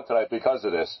came on tonight, because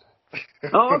of this.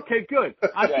 Oh, okay, good.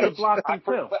 I should have blocked him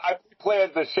too. I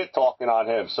planned the shit talking on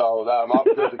him, so I'm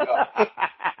good to go.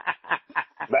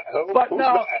 But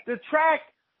no, the track,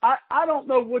 I don't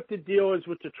know what the deal is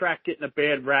with the track getting a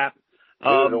bad rap.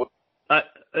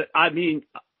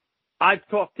 I've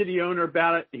talked to the owner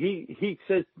about it. He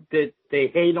says that they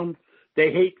hate him.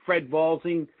 They hate Fred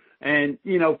Valsing. And,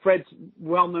 Fred's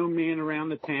well-known man around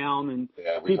the town, and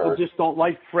people just don't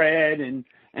like Fred, and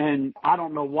I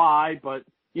don't know why, but,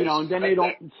 and then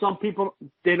some people,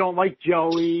 they don't like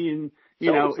Joey, and,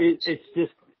 it's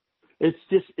just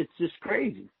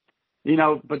crazy,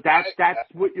 but that's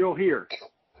what you'll hear.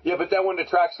 Yeah, but then when the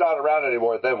track's not around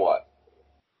anymore, then what?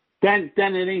 Then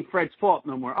it ain't Fred's fault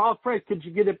no more. "Oh, Fred, could you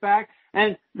get it back?"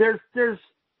 And there's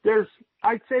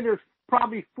I'd say there's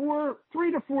probably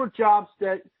 3 to 4 jobs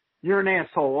that you're an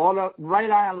asshole. Right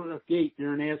out of the gate,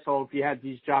 you're an asshole if you had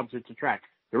these jobs at the track.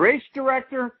 The race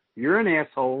director, you're an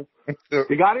asshole.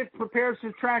 The guy that prepares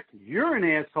the track, you're an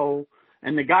asshole.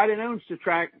 And the guy that owns the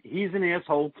track, he's an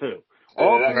asshole too.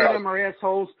 All 3 of them are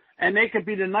assholes, and they could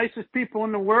be the nicest people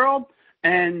in the world,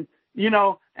 and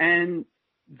and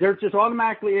they're just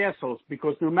automatically assholes,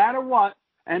 because no matter what,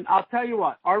 and I'll tell you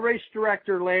what, our race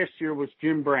director last year was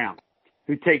Jim Brown,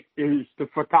 who's the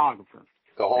photographer.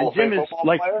 The Hall of Fame football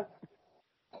player?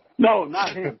 No,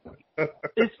 not him.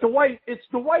 It's the white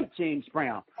James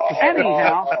Brown.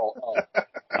 Anyhow,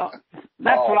 that's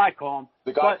what I call him.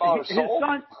 The Godfather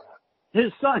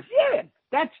his son, yeah,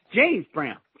 that's James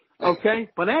Brown. Okay,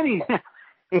 but anyhow,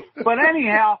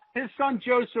 his son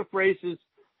Joseph races,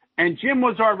 and Jim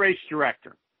was our race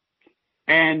director,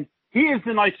 and he is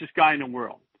the nicest guy in the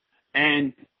world.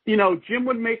 And Jim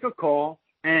would make a call,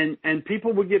 and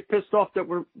people would get pissed off that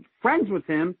were friends with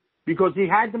him because he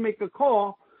had to make a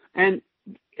call, and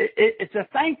it's a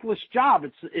thankless job.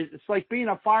 It's like being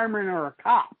a fireman or a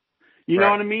cop. You know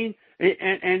what I mean?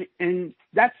 And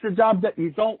that's the job that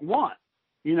you don't want,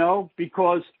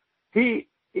 because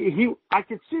I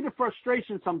could see the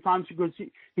frustration sometimes, because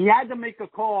he had to make a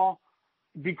call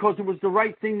because it was the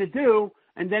right thing to do,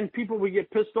 and then people would get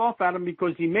pissed off at him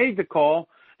because he made the call,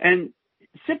 and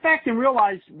sit back and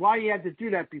realize why you had to do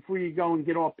that before you go and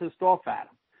get all pissed off at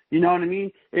him. You know what I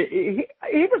mean? He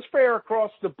was fair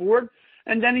across the board,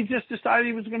 and then he just decided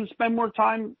he was going to spend more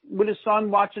time with his son,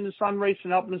 watching his son race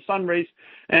and helping his son race.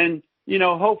 And, you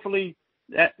know, hopefully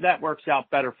that works out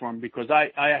better for him, because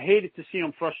I hated to see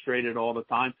him frustrated all the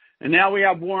time. And now we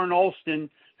have Warren Olston,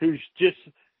 who's just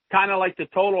kind of like the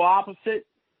total opposite.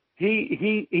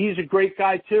 He's a great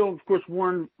guy too. Of course,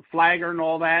 Warren flagger and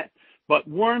all that, but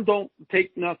Warren don't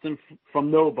take nothing from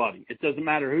nobody. It doesn't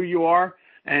matter who you are.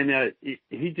 And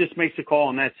he just makes a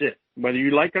call, and that's it. Whether you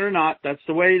like it or not, that's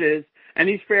the way it is. And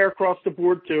he's fair across the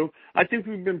board, too. I think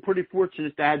we've been pretty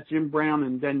fortunate to have Jim Brown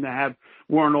and then to have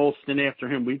Warren Olston after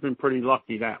him. We've been pretty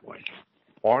lucky that way.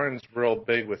 Warren's real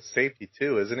big with safety,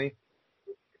 too, isn't he?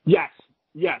 Yes.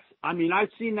 I mean, I've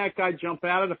seen that guy jump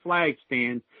out of the flag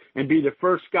stand and be the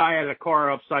first guy out of the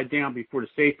car upside down before the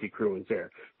safety crew is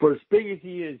there. For as big as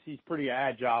he is, he's a pretty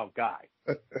agile guy.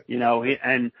 You know,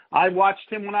 and I watched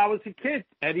him when I was a kid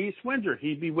at East Windsor.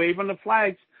 He'd be waving the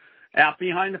flags out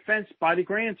behind the fence by the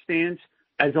grandstands.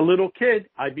 As a little kid,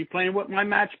 I'd be playing with my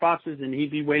matchboxes, and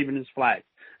he'd be waving his flag.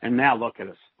 And now look at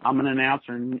us. I'm an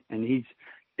announcer, and he's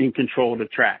in control of the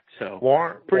track. So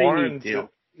pretty neat deal.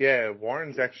 Yeah,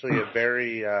 Warren's actually a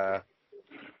very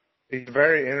he's a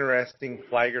very interesting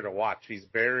flagger to watch. He's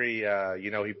very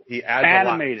he adds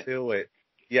animated. A lot to it.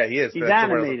 Yeah, he is. He's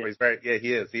animated.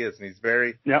 He is, and he's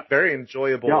very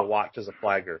enjoyable to watch as a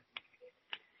flagger.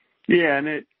 Yeah,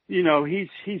 and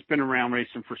he's been around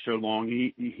racing for so long.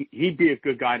 He'd be a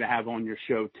good guy to have on your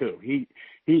show too.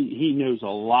 He knows a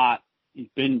lot. He's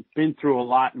been through a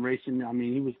lot in racing. I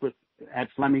mean, he was at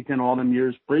Flemington all them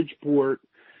years, Bridgeport.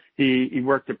 He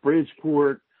worked at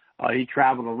Bridgeport. He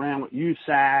traveled around with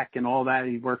USAC and all that.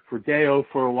 He worked for Deo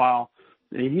for a while.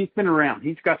 He's been around.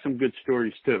 He's got some good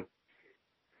stories too.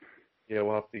 Yeah,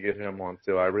 we'll have to get him on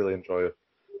too. I really enjoy it.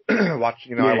 I watch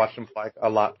him fly a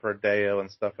lot for Deo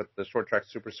and stuff at the short track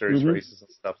Super Series races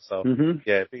and stuff. So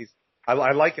yeah, I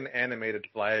like an animated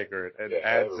flagger. It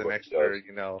adds an extra,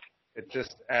 it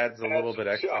just adds a little bit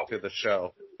extra to the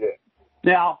show. Yeah.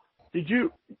 Now,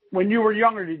 when you were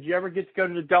younger, did you ever get to go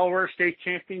to the Delaware State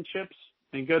Championships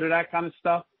and go to that kind of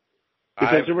stuff?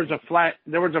 Because there was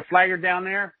a flagger down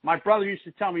there. My brother used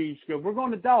to tell me, he used to go, "We're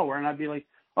going to Delaware," and I'd be like,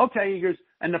 "Okay." He goes,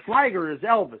 "And the flagger is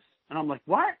Elvis," and I'm like,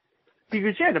 "What?" He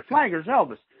goes, "Yeah, the flagger's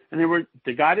Elvis." And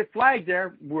the guy that flagged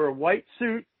there wore a white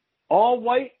suit, all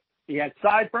white. He had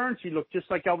sideburns. He looked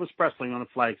just like Elvis Presley on a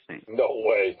flag stand. No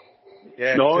way.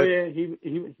 Yeah.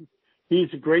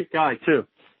 He's a great guy too.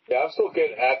 Yeah, I'm still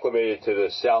getting acclimated to the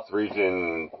South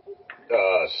region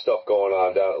stuff going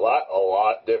on down. A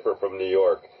lot different from New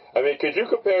York. I mean, could you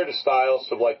compare the styles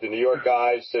of like the New York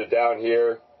guys to down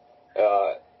here?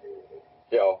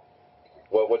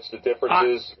 What's the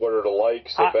differences? What are the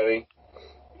likes, if any?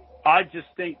 I just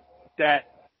think that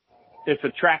if a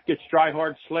track gets dry,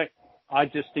 hard, slick, I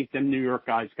just think the New York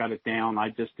guys got it down. I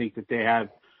just think that they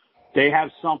have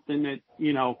something that,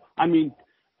 I mean,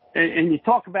 and you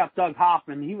talk about Doug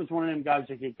Hoffman, he was one of them guys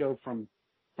that could go from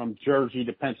Jersey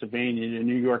to Pennsylvania to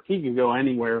New York. He could go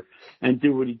anywhere and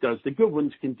do what he does. The good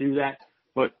ones can do that,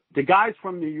 but the guys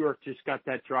from New York just got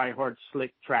that dry, hard,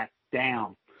 slick track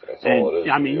down. That's all it is.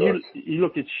 I mean, you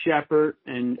look at Shepard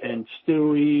and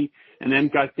Stewie and them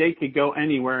guys, they could go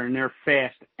anywhere and they're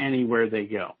fast anywhere they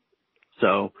go.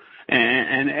 So,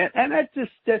 and that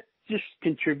just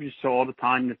contributes to all the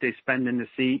time that they spend in the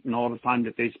seat and all the time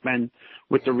that they spend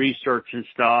with the research and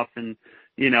stuff. And,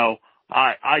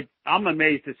 I'm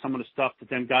amazed at some of the stuff that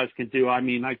them guys can do. I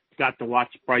mean, I got to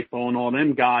watch Brightbo and all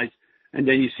them guys. And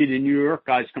then you see the New York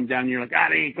guys come down and you're like,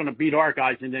 they ain't going to beat our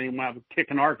guys. And then you're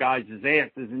kicking our guys'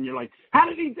 asses. And you're like, how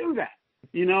did he do that?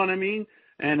 You know what I mean?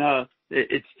 And,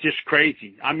 it's just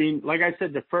crazy. I mean, like I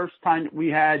said, the first time that we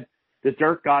had the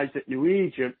dirt guys at New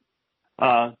Egypt,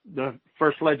 the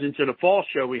first Legends of the Fall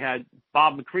show, we had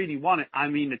Bob McCready won it. I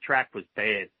mean, the track was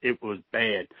bad. It was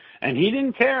bad. And he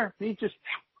didn't care. He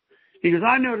goes,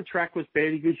 I know the track was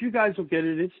bad. He goes, you guys will get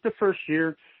it. It's the first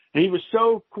year. And he was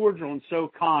so cordial and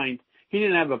so kind. He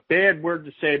didn't have a bad word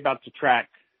to say about the track.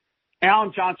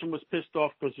 Alan Johnson was pissed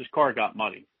off because his car got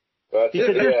muddy. He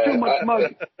said, there's too much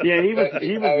mud. Yeah, he was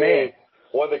mad.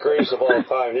 One of the greatest of all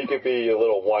time. He could be a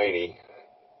little whiny.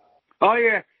 Oh,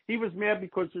 yeah. He was mad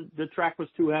because the track was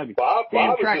too heavy. Bob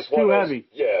is just too heavy.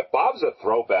 Yeah, Bob's a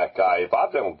throwback guy.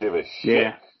 Bob don't give a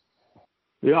shit.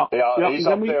 Yeah. He's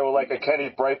up there with like a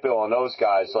Kenny Brightbill and those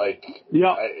guys. Like,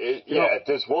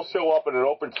 we'll show up in an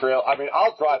open trail. I mean,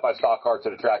 I'll drive my stock car to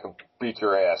the track and beat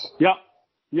your ass. Yep.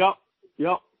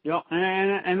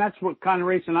 And that's what kind of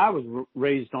racing I was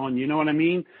raised on. You know what I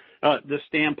mean? the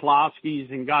Stan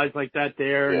Plowskis and guys like that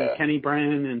there, and Kenny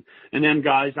Brennan and them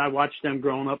guys. I watched them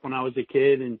growing up when I was a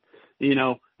kid, and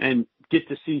and get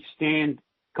to see Stan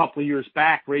a couple of years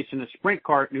back racing a sprint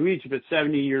car at New Egypt at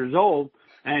 70 years old,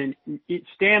 and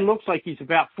Stan looks like he's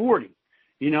about 40.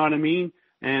 You know what I mean?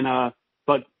 And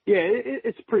but yeah,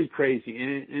 it's pretty crazy.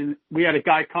 And we had a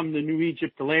guy come to New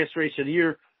Egypt the last race of the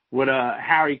year with a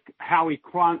Howie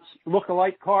Krantz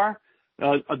look-alike car,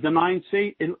 the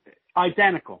 9C,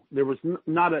 identical. There was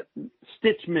not a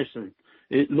stitch missing.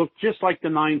 It looked just like the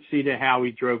 9C that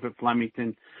Howie drove at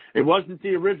Flemington. It wasn't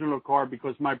the original car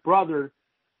because my brother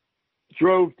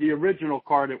drove the original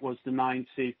car that was the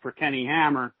 9C for Kenny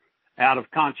Hammer out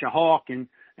of Conshohocken,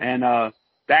 and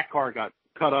that car got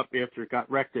cut up after it got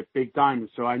wrecked at Big Diamond.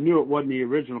 So I knew it wasn't the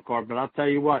original car, but I'll tell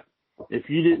you what, if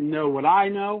you didn't know what I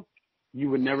know, you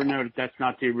would never know that that's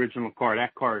not the original car.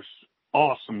 That car is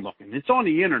awesome looking. It's on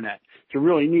the internet. It's a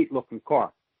really neat looking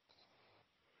car.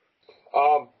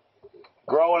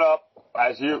 Growing up,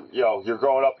 as you're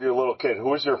growing up, you're a little kid. Who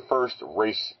was your first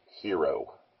race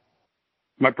hero?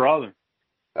 My brother.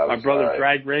 My brother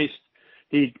drag raced.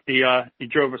 He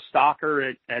drove a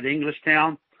Stalker at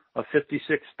Englishtown, a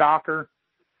 56 Stalker,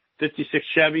 56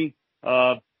 Chevy,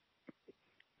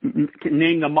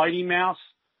 named the Mighty Mouse.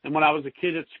 And when I was a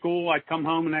kid at school, I'd come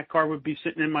home and that car would be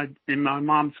sitting in my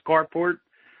mom's carport.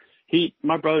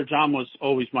 My brother John was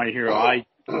always my hero. I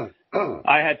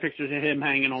had pictures of him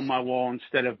hanging on my wall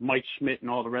instead of Mike Schmidt and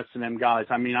all the rest of them guys.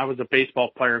 I mean, I was a baseball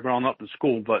player growing up in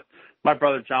school, but my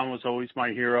brother John was always my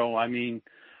hero. I mean,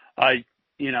 it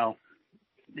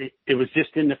was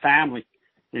just in the family,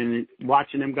 and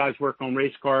watching them guys work on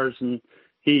race cars, and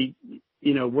he,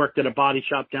 worked at a body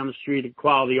shop down the street at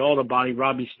Quality Auto Body.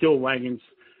 Robbie Stillwagon's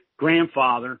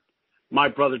grandfather, my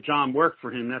brother John, worked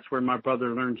for him. That's where my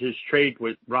brother learned his trade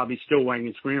with Robbie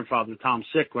Stillwagon's grandfather, Tom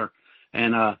Sickler.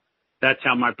 And that's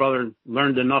how my brother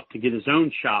learned enough to get his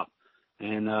own shop.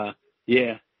 And,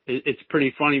 it's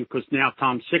pretty funny because now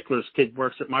Tom Sickler's kid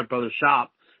works at my brother's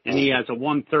shop, and he has a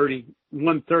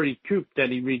 130 coupe that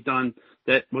he redone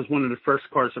that was one of the first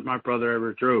cars that my brother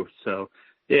ever drove. So,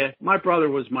 yeah, my brother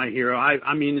was my hero.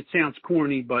 I mean, it sounds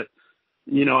corny, but,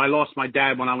 I lost my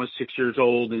dad when I was 6 years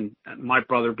old, and my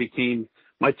brother became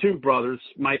my two brothers.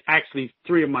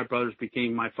 Three of my brothers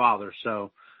became my father.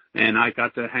 So, and I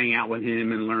got to hang out with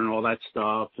him and learn all that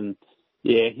stuff. And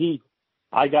yeah,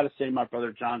 I got to say my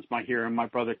brother John's my hero. My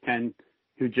brother Ken,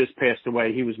 who just passed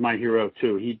away, he was my hero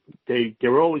too. They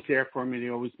were always there for me. They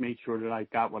always made sure that I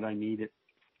got what I needed.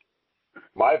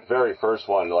 My very first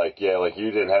one, like you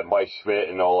didn't have Mike Schmidt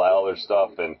and all that other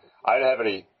stuff, and I didn't have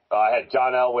any. I had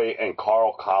John Elway and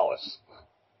Carl Collis.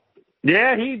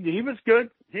 Yeah, he was good.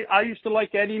 I used to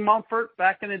like Eddie Mumford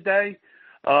back in the day,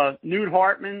 Newt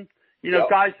Hartman.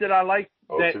 Guys that I liked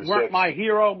that weren't my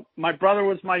hero. My brother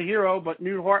was my hero, but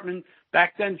Newt Hartman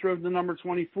back then drove the number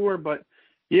 24. But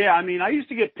yeah, I mean, I used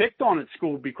to get picked on at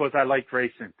school because I liked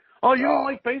racing. Oh, you don't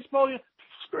like baseball?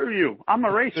 Screw you. I'm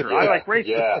a racer. I like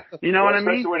racing. Yeah. You know what I mean?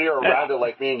 Especially when you're around it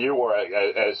like me and you were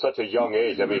at such a young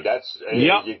age. I mean, that's,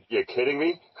 you kidding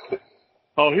me?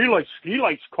 Oh, he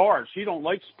likes cars. He don't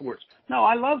like sports. No,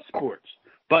 I love sports.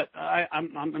 But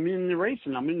I'm in the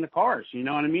racing. I'm in the cars. You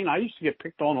know what I mean? I used to get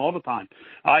picked on all the time.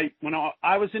 When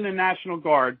I was in the National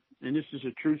Guard, and this is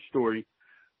a true story,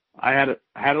 I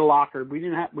had a locker. We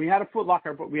had a foot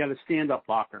locker, but we had a stand-up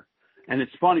locker. And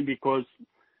it's funny because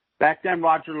back then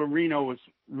Roger Lorino was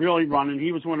really running.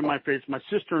 He was one of my favorites. My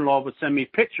sister-in-law would send me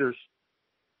pictures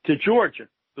to Georgia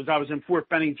because I was in Fort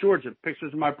Benning, Georgia.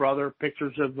 Pictures of my brother,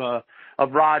 pictures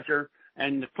of Roger,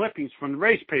 and the clippings from the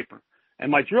race paper. And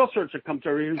my drill sergeant comes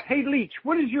over and he goes, "Hey, Leach,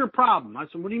 what is your problem?" I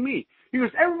said, "What do you mean?" He goes,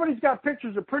 "Everybody's got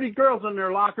pictures of pretty girls in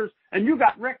their lockers, and you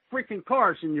got wrecked freaking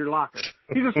cars in your locker."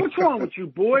 He goes, "What's wrong with you,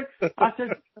 boy?" I said,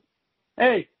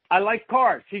 "Hey, I like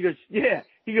cars." He goes, "Yeah."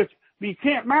 He goes, "But you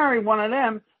can't marry one of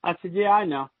them." I said, "Yeah, I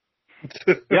know."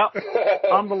 Yep.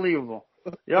 Unbelievable.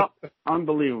 Yep.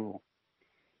 Unbelievable.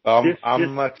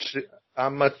 I'm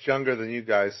much younger than you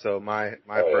guys, so my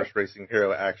first racing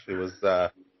hero actually was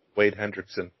Wade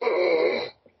Hendrickson.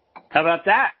 How about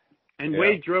that? And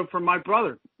Wade drove for my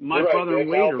brother. My brother and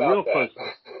Wade are real close.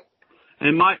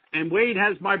 And Wade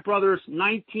has my brother's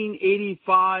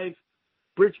 1985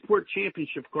 Bridgeport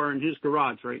Championship car in his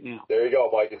garage right now. There you go,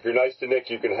 Mike. If you're nice to Nick,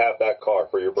 you can have that car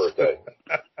for your birthday.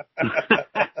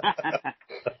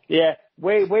 Yeah,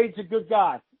 Wade's a good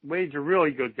guy. Wade's a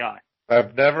really good guy.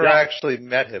 I've never actually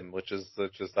met him, which is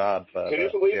odd. But, can you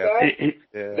believe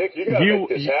that? Nick, you got to make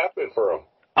this happen for him.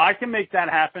 I can make that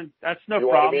happen. That's no problem.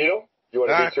 You want to meet him? You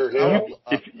want to meet your hero?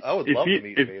 I would love to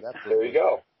meet Wade. There you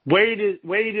go. Wade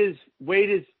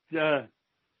is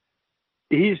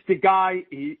he's the guy.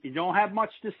 He don't have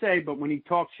much to say, but when he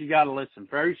talks, you got to listen.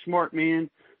 Very smart man.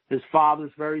 His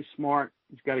father's very smart.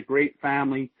 He's got a great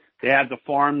family. They have the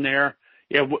farm there.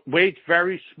 Yeah, Wade's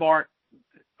very smart.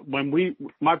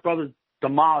 My brother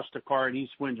demolished a car in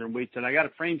East Windsor, and Wade said, I got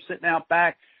a frame sitting out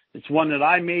back. It's one that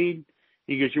I made.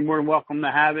 He goes, you're more than welcome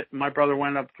to have it. And my brother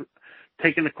wound up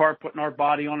taking the car, putting our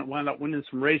body on it, wound up winning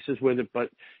some races with it. But,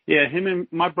 yeah, him and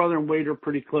my brother and Wade are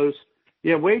pretty close.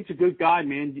 Yeah, Wade's a good guy,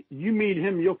 man. You meet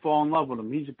him, you'll fall in love with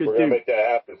him. He's a good dude. We're going to make that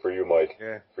happen for you, Mike.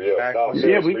 Yeah. For you. No,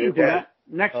 Yeah, we can do Mike. that.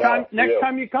 Next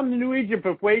time you come to New Egypt,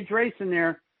 if Wade's racing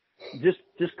there, just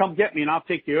come get me and I'll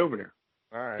take you over there.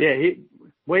 All right. Yeah,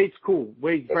 Wade's cool.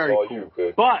 Wade's That's very all cool.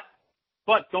 you,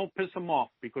 But don't piss him off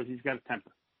because he's got a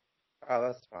temper. Oh,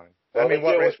 that's fine. Well, I mean,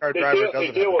 what race car driver doesn't?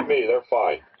 They deal with me. They're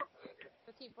fine.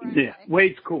 Yeah,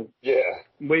 Wade's cool. Yeah.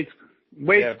 Wade's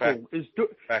back, cool. His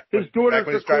when daughters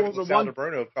he's are driving cool. the Sal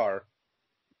Bruno car.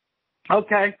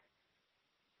 Okay.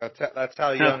 That's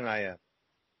how young I am.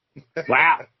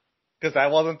 Wow. Because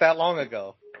that wasn't that long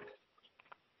ago.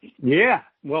 Yeah.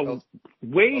 Well,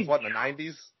 Wade. What, in the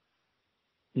 90s?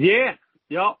 Yeah.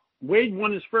 Yep. Wade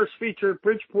won his first feature at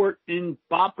Bridgeport in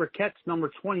Bob Burkett's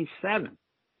number 27.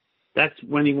 That's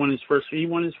when he won his first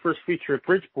feature at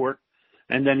Bridgeport.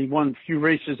 And then he won a few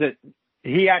races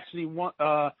he actually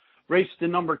raced the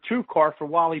number 2 car for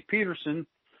Wally Peterson,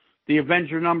 the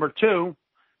Avenger number 2.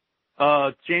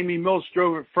 Jamie Mills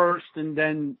drove it first, and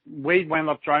then Wade wound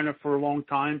up driving it for a long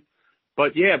time.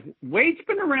 But yeah, Wade's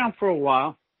been around for a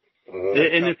while.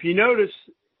 Mm-hmm. And if you notice,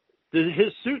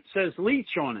 his suit says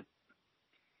Leach on it.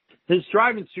 His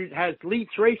driving suit has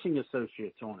Leach Racing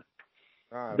Associates on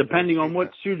it, depending on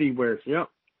what suit he wears. Yep.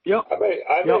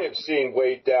 I may have seen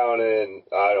Wade down in,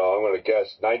 I don't know, I'm going to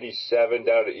guess 97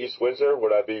 down at East Windsor.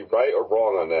 Would I be right or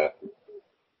wrong on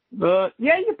that?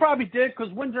 Yeah, you probably did,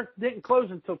 because Windsor didn't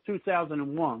close until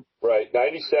 2001. Right,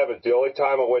 97. The only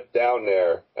time I went down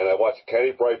there and I watched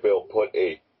Kenny Brightbill put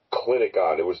a clinic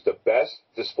on. It was the best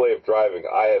display of driving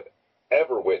I have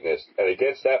ever witnessed. And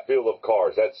against that field of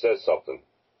cars, that says something.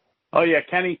 Oh, yeah,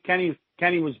 Kenny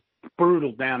was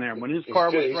brutal down there. When his car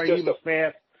was right, he was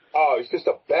fast. Oh, he's just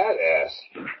a badass.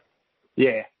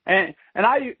 Yeah. And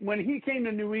when he came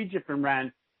to New Egypt and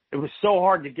ran, it was so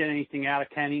hard to get anything out of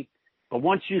Kenny. But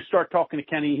once you start talking to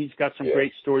Kenny, he's got some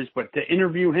great stories. But to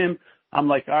interview him, I'm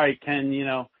like, all right, Ken,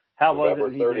 how was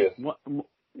it?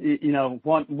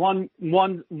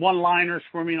 One-liners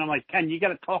for me. And I'm like, Ken, you got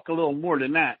to talk a little more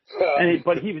than that.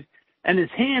 And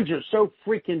his hands are so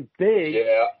freaking big.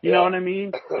 You know what I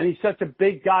mean? And he's such a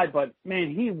big guy. But,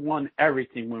 man, he won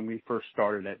everything when we first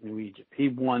started at New Egypt. He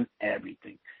won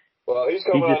everything. Well, he's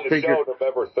coming on the show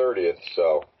November 30th,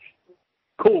 so.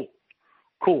 Cool.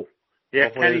 Yeah,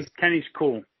 Kenny's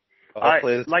cool.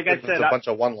 Hopefully like I said, a bunch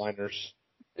of one-liners.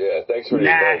 Yeah, thanks for the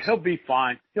advice. He'll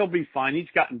be fine. He's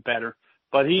gotten better.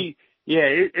 But like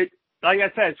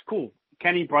I said, it's cool.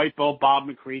 Kenny Brightbill, Bob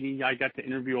McCready, I got to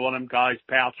interview all them guys,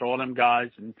 Pouch, all them guys.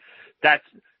 And that's,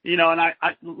 and I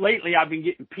lately I've been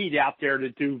getting Pete out there to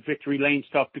do Victory Lane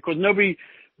stuff because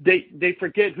they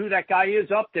forget who that guy is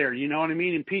up there, you know what I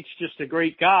mean? And Pete's just a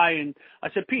great guy. And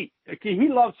I said, Pete, he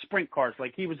loves sprint cars.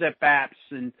 Like he was at BAPS.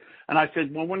 And I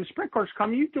said, well, when the sprint cars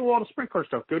come, you do all the sprint car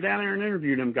stuff. Go down there and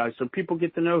interview them guys so people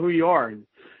get to know who you are.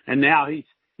 And now he's,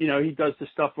 he does the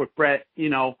stuff with Brett,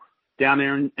 down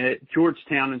there at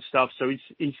Georgetown and stuff. So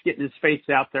he's getting his face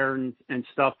out there and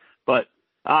stuff. But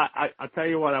I tell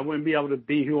you what, I wouldn't be able to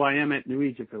be who I am at New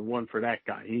Egypt if it wasn't for that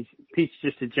guy. Pete's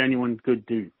just a genuine good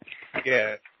dude.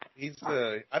 Yeah.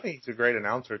 I think he's a great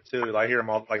announcer too. I hear him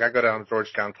I go down to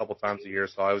Georgetown a couple times a year,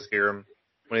 so I always hear him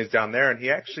when he's down there. And he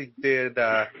actually did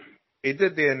the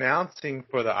announcing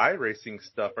for the iRacing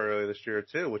stuff earlier this year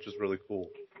too, which is really cool.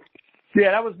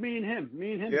 Yeah, that was me and him.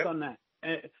 Done that.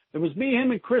 It was me,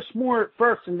 him, and Chris Moore at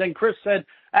first, and then Chris said,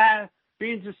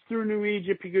 being just through New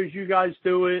Egypt because you guys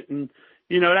do it, and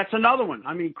that's another one.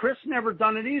 I mean, Chris never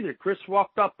done it either. Chris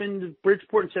walked up into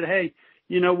Bridgeport and said, hey,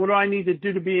 what do I need to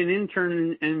do to be an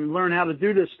intern and learn how to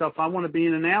do this stuff? I want to be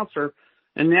an announcer.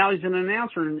 And now he's an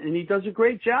announcer, and he does a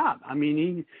great job. I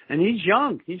mean, he's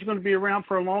young. He's going to be around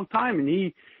for a long time, and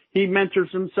he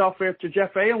mentors himself after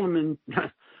Jeff Alem, and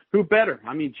who better?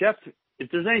 I mean, Jeff, if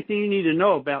there's anything you need to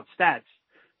know about stats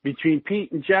between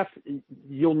Pete and Jeff,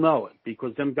 you'll know it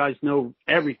because them guys know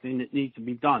everything that needs to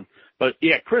be done. But,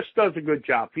 yeah, Chris does a good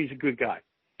job. He's a good guy.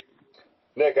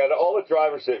 Nick, out of all the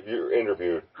drivers that you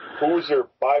interviewed, who's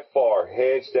by far,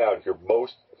 hands down, your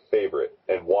most favorite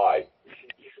and why?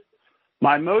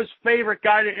 My most favorite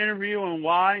guy to interview and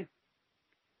why?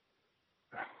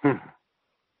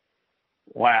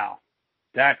 Wow.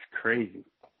 That's crazy.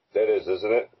 That is,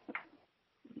 isn't it?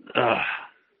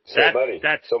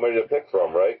 So many to pick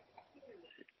from, right?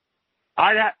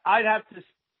 I'd have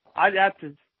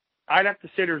to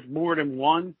say there's more than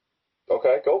one.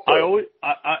 Okay, go for it.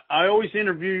 I always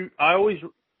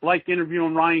like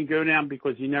interviewing Ryan Godown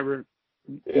because he never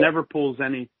pulls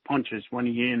any punches when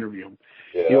you interview him.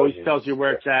 Yeah, he always tells you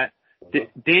where it's at.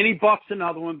 Danny Buck's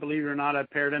another one, believe it or not. I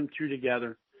pair them two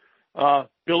together.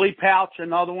 Billy Pouch,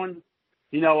 another one.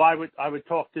 I would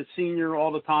talk to Senior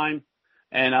all the time,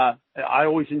 and I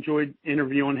always enjoyed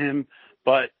interviewing him.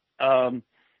 But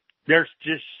there's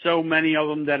just so many of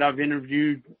them that I've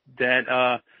interviewed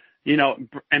that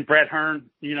and Brett Hearn.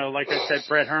 Like I said,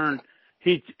 Brett Hearn.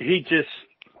 He just.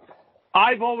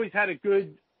 I've always had a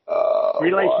good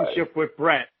relationship with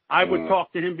Brett. I would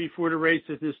talk to him before the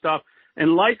races and stuff,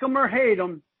 and like him or hate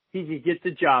him, he could get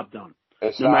the job done,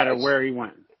 no matter where he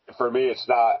went. For me, it's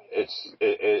not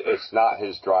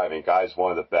his driving. Guy's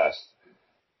one of the best.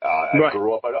 I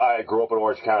grew up in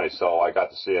Orange County, so I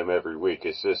got to see him every week.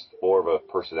 It's just more of a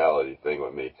personality thing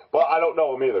with me. But I don't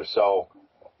know him either, so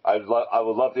I would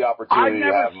love the opportunity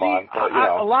to have him on. But,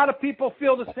 a lot of people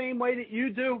feel the same way that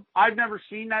you do. I've never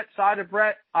seen that side of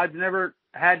Brett. I've never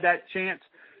had that chance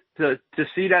to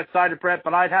see that side of Brett.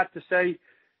 But I'd have to say,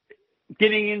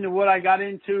 getting into what I got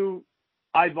into,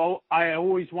 I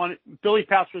always wanted. Billy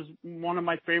Pouch was one of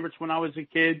my favorites when I was a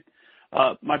kid.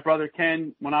 My brother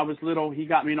Ken, when I was little, he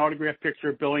got me an autographed picture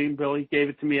of Billy, and Billy gave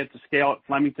it to me at the scale at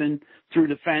Flemington through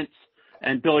the fence.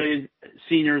 And Billy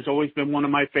Senior has always been one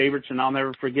of my favorites, and I'll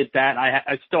never forget that.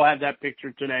 I still have that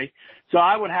picture today. So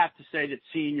I would have to say that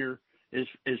Senior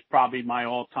is probably my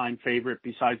all-time favorite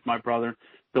besides my brother,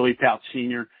 Billy Pouch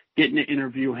Senior. Getting to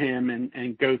interview him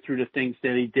and go through the things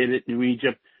that he did at New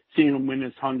Egypt, seeing him win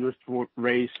his 100th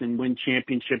race and win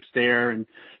championships there, and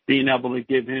being able to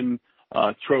give him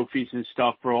trophies and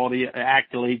stuff for all the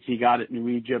accolades he got at New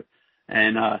Egypt.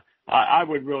 And I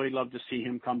would really love to see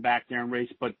him come back there and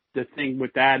race. But the thing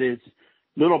with that is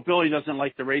little Billy doesn't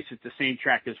like to race at the same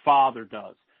track his father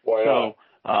does. Why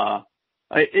not?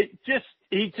 So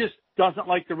he just doesn't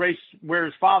like to race where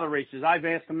his father races. I've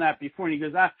asked him that before, and he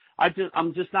goes,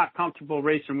 I'm just not comfortable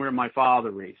racing where my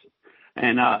father races.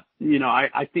 And, I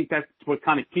think that's what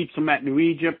kind of keeps him at New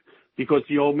Egypt, because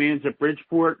the old man's at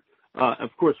Bridgeport. Of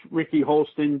course, Ricky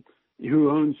Holston, who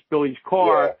owns Billy's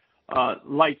car,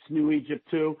 likes New Egypt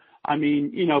too. I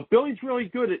mean, Billy's really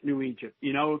good at New Egypt.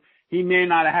 He may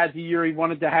not have had the year he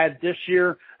wanted to have this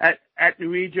year at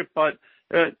New Egypt, but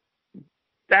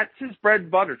that's his bread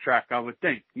and butter track, I would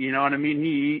think. You know what I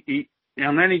mean? He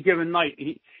on any given night,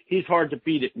 he's hard to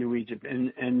beat at New Egypt,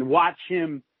 and watch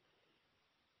him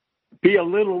be a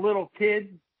little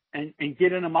kid and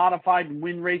get in a modified and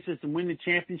win races and win the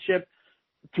championship.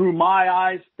 Through my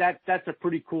eyes, that's a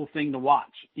pretty cool thing to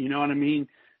watch. You know what I mean?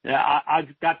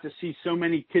 I've got to see so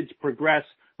many kids progress,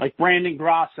 like Brandon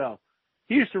Grasso.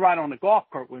 He used to ride on the golf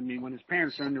cart with me when his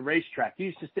parents were in the racetrack. He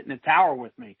used to sit in the tower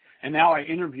with me, and now I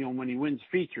interview him when he wins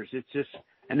features.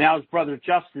 And now his brother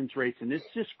Justin's racing. It's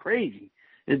just crazy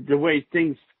the way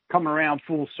things come around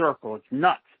full circle. It's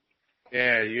nuts.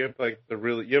 Yeah, you have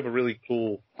you have a really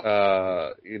cool,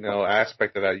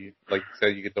 aspect of that. You, like you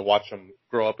said, you get to watch them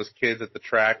grow up as kids at the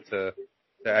track to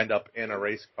end up in a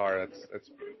race car. That's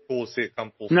cool to see it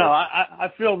come full circle. No, I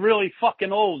feel really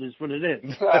fucking old is what it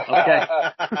is. Okay.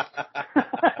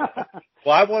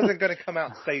 Well, I wasn't going to come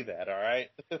out and say that, all right?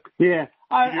 Yeah.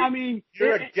 I mean.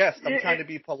 You're a guest. I'm trying to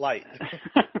be polite.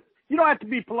 You don't have to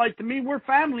be polite to me. We're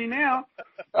family now.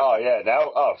 Oh, yeah.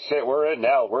 Now, shit, we're in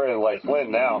like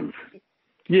Flynn now.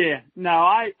 Yeah. No,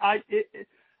 I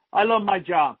love my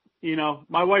job.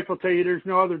 My wife will tell you there's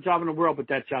no other job in the world but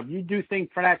that job. You do things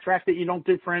for that track that you don't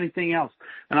do for anything else.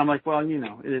 And I'm like, well,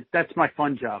 that's my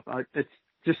fun job. It's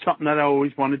just something that I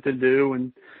always wanted to do.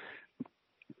 And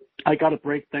I got a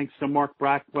break thanks to Mark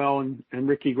Blackwell and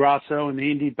Ricky Grasso and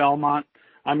Andy Belmont.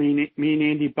 I mean, me and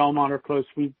Andy Belmont are close.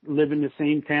 We live in the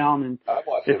same town. And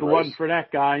if it wasn't for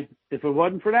that guy,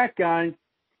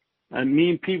 me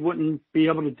and Pete wouldn't be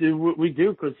able to do what we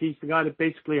do, because he's the guy that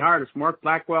basically hired us. Mark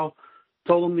Blackwell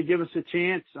told him to give us a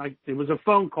chance. It was a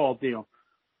phone call deal.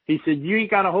 He said, you ain't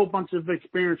got a whole bunch of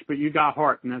experience, but you got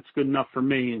heart, and that's good enough for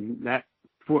me. And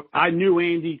I knew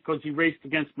Andy because he raced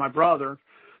against my brother,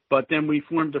 but then we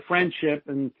formed a friendship,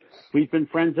 and we've been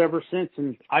friends ever since.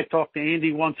 And I talk to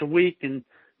Andy once a week, and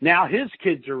now his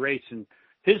kids are racing.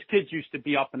 His kids used to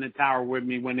be up in the tower with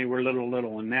me when they were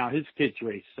little, and now his kids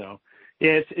race. So,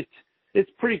 yeah,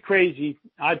 it's pretty crazy.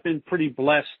 I've been pretty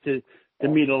blessed to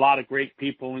meet a lot of great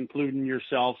people, including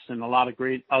yourselves, and a lot of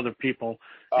great other people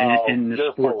in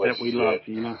the sport that we love,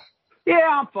 Yeah,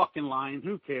 I'm fucking lying.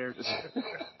 Who cares?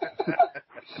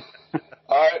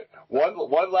 All right.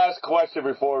 One last question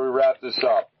before we wrap this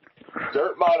up.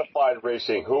 Dirt modified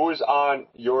racing. Who is on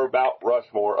your Mount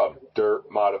Rushmore of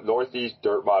Northeast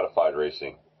dirt modified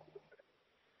racing?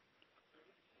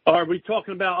 Are we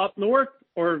talking about up north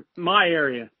or my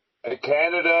area?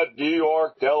 Canada, New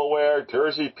York, Delaware,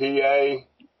 Jersey, PA,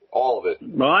 all of it.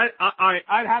 Well,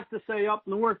 I'd have to say up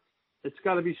north. It's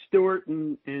got to be Stewart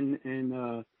and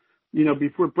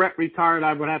before Brett retired,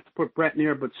 I would have to put Brett in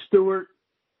there, but Stewart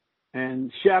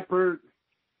and Shepard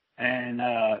and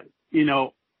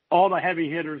all the heavy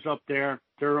hitters up there.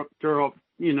 They're all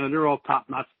top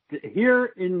notch. Here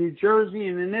in New Jersey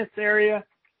and in this area,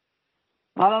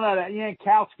 I don't know, that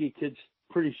Yankowski kid's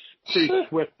pretty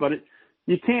swift, but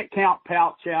you can't count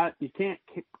Pouch out. You can't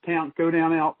go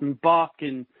down out and Buck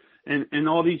and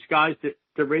all these guys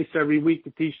that race every week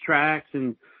at these tracks.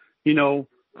 And,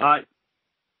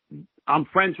 I'm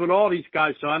friends with all these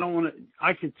guys, so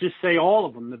I could just say all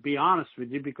of them, to be honest with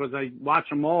you, because I watch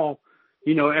them all,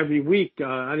 every week.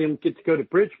 I didn't get to go to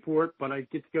Bridgeport, but I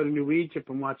get to go to New Egypt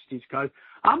and watch these guys.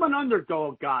 I'm an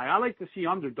underdog guy. I like to see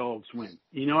underdogs win.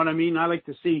 You know what I mean? I like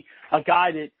to see a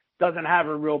guy that doesn't have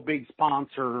a real big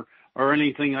sponsor or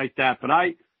anything like that. But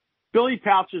Billy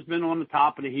Pouch has been on the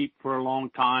top of the heap for a long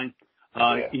time.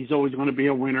 He's always going to be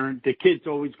a winner. The kid's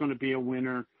always going to be a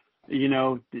winner.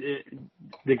 The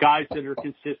guys that are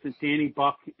consistent. Danny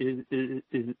Buck is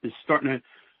starting to.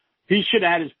 He should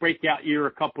have had his breakout year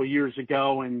a couple of years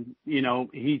ago, and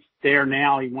he's there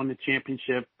now. He won the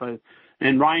championship,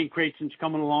 and Ryan Creighton's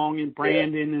coming along, and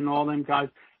Brandon and all them guys.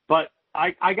 But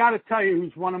I got to tell you,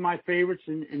 who's one of my favorites,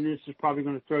 and this is probably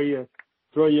going to throw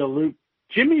you a loop.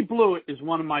 Jimmy Blewett is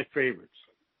one of my favorites,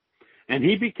 and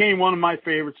he became one of my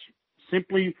favorites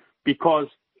simply because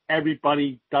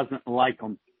everybody doesn't like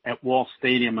him at Wall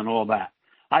Stadium and all that.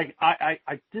 I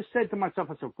just said to myself,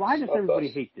 I said, why does everybody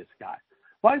hate this guy?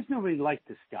 Why does nobody like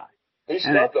this guy? He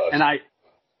snubbed us. And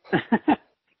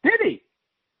did he?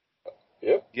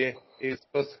 Yep. Yeah, he was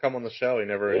supposed to come on the show. He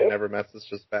never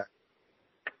messaged us back.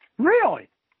 Really?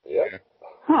 Yeah.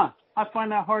 Huh. I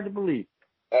find that hard to believe.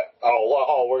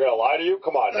 We're going to lie to you?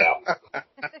 Come on now.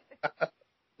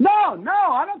 No,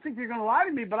 I don't think you're going to lie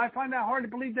to me, but I find that hard to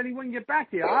believe that he wouldn't get back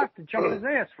to you. I'll have to jump his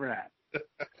ass for that.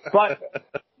 But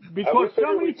because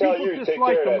so many people just take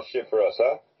like care him. of that shit for us,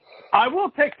 huh? I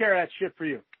will take care of that shit for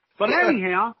you. But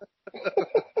anyhow,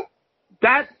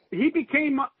 he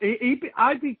became one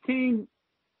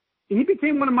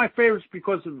of my favorites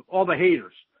because of all the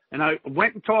haters. And I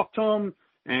went and talked to him,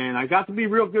 and I got to be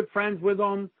real good friends with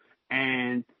him,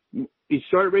 and he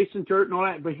started racing dirt and all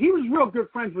that. But he was real good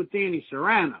friends with Danny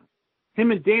Serrano.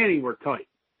 Him and Danny were tight.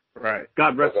 Right.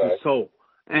 God rest his soul.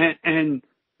 And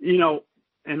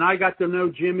I got to know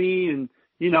Jimmy, and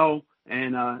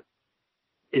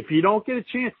if you don't get a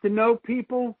chance to know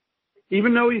people,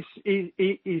 even though he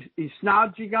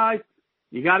snobs you guys,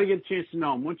 you got to get a chance to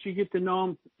know him. Once you get to know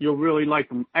him, you'll really like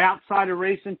him. Outside of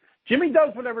racing, Jimmy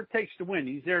does whatever it takes to win.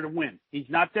 He's there to win. He's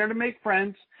not there to make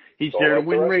friends. He's there to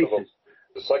win races.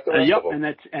 Just like the rest of them.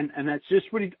 And that's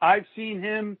just what I've seen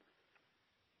him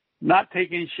not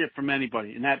take any shit from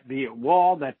anybody, and that be at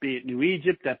Wall, that be at New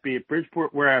Egypt, that be at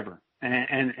Bridgeport, wherever.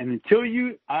 And until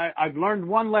I've learned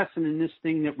one lesson in this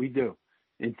thing that we do.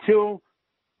 Until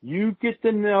you get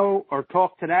to know or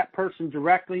talk to that person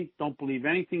directly, don't believe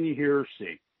anything you hear or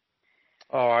see.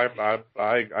 Oh, I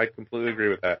completely agree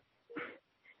with that.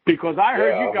 Because I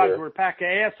heard you guys were a pack of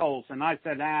assholes, and I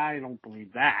said, I don't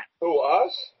believe that. Who,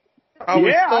 us? Oh,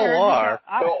 we still are.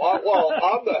 I'm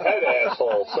the head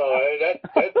asshole, so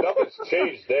that nothing's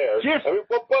changed there.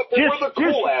 But we're the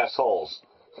cool assholes.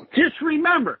 Just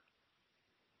remember,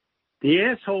 the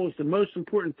asshole is the most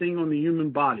important thing on the human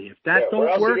body. If that don't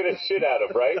work, where else you get a shit out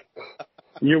of, right?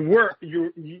 You're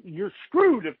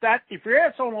screwed. If your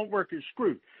asshole don't work, you're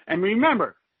screwed. And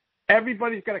remember,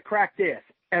 everybody's got a cracked ass.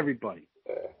 Everybody.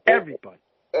 Everybody.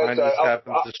 Mine just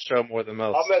happens to show more than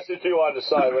most. I'll message you on the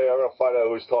side later. I'm going to find out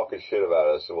who's talking shit about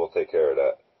us, and we'll take care of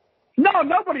that. No,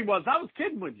 nobody was. I was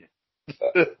kidding with you.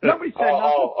 Nobody said nothing.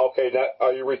 Oh, okay. Now,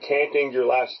 are you recanting your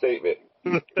last statement?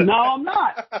 No, I'm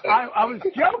not. I was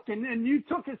joking, and you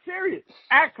took it serious.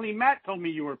 Actually, Matt told me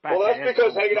you were back. Well, that's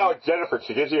because hanging out with Jennifer,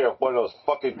 she gives you one of those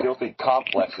fucking guilty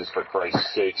complexes, for Christ's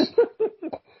sakes.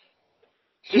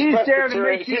 She's there to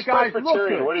make you guys look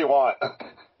good. What do you want?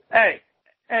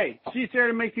 Hey, she's there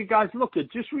to make you guys look good.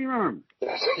 Just remember,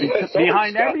 Yes,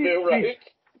 behind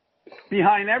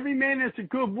every man is a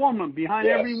good woman. Behind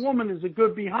every woman is a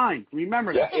good behind.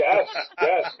 Remember that. Yes.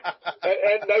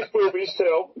 And nice boobies,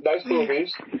 too. Nice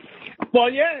boobies. Well,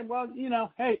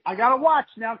 hey, I got to watch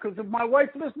now, because if my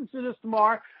wife listens to this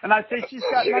tomorrow and I say she's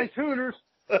got nice hooters,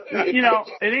 You know,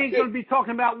 it ain't going to be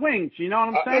talking about wings. You know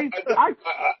what I'm saying?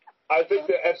 I think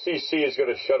the FCC is going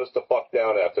to shut us the fuck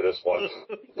down after this one.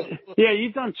 Yeah,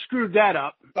 you done screwed that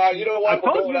up. You know what?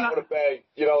 We're going out with a bang.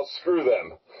 You know, screw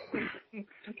them.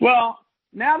 Well,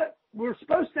 now that we're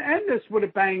supposed to end this with a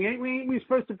bang, ain't we? Ain't we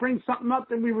supposed to bring something up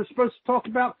that we were supposed to talk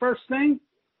about first thing?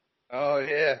 Oh,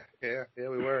 yeah,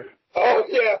 we were. Oh,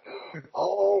 yeah.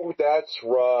 Oh, that's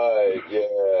right.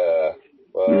 Yeah.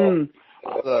 Well,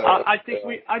 I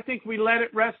think we let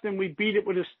it rest and we beat it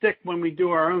with a stick when we do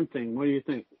our own thing. What do you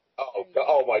think?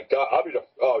 Oh my God!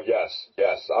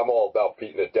 Yes. I'm all about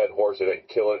beating a dead horse and then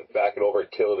kill it, back it over,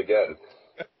 and kill it again.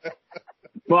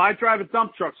 Well, I drive a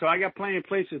dump truck, so I got plenty of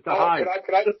places to hide.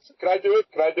 Can I do it?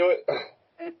 Can I do it?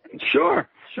 Sure,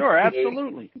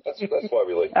 absolutely. That's why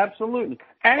we like. Absolutely.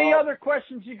 Any other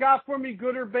questions you got for me,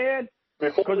 good or bad?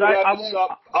 Before we wrap this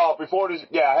up, I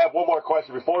have one more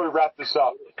question. Before we wrap this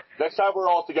up, next time we're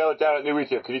all together down at New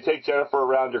Egypt, can you take Jennifer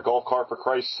around your golf cart for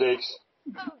Christ's sakes?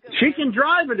 She can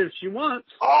drive it if she wants.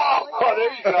 Oh,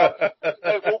 there you go.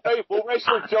 Hey, we'll race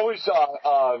with Joey's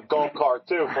golf cart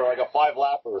too for like a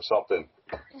 5-lapper or something.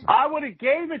 I would have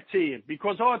gave it to you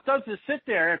because all it does is sit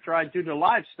there after I do the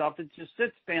live stuff. It just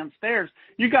sits downstairs.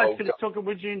 You guys could have took it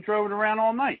with you and drove it around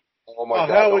all night. Oh my God!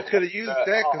 Hell, we could have used that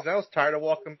because I was tired of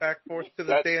walking back and forth to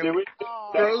the damn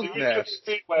crow's nest.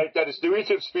 Speedway. That is New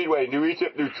Egypt Speedway, New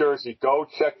Egypt, New Jersey. Go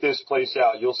check this place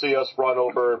out. You'll see us run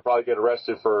over and probably get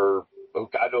arrested for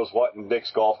God knows what in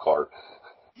Nick's golf cart.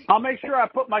 I'll make sure I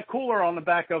put my cooler on the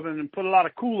back of it and put a lot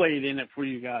of Kool-Aid in it for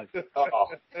you guys.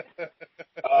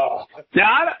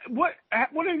 Now, what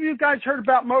have you guys heard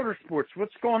about motorsports?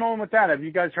 What's going on with that? Have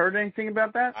you guys heard anything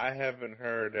about that? I haven't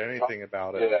heard anything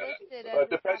about it. Yeah. It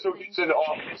depends who gets in the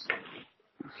office.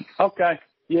 Okay.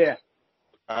 Yeah.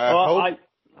 I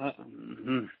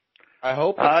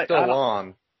hope it's still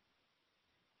on.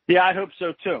 Yeah, I hope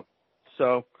so too.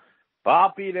 So, but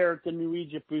I'll be there at the New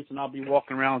Egypt booth and I'll be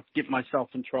walking around, get myself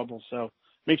in trouble. So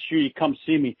make sure you come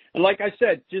see me. And like I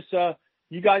said, just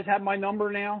you guys have my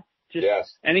number now.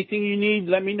 Just anything you need,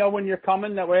 let me know when you're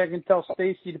coming. That way I can tell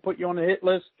Stacy to put you on the hit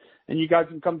list, and you guys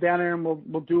can come down there and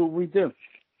we'll do what we do.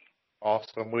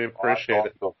 Awesome. We appreciate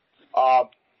it. No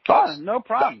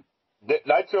problem.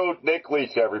 Nitro Nick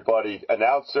Leach, everybody.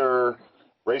 Announcer,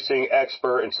 racing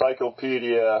expert,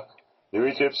 encyclopedia, New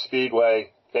Egypt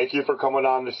Speedway. Thank you for coming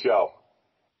on the show.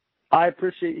 I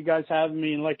appreciate you guys having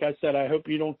me. And like I said, I hope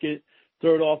you don't get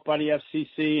thrown off by the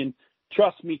FCC. And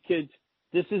trust me, kids,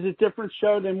 this is a different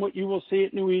show than what you will see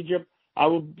at New Egypt. I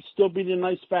will still be the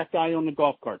nice fat guy on the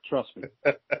golf cart. Trust me.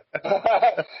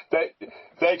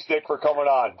 Thanks, Nick, for coming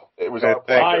on. It was our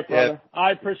pleasure. All right, brother.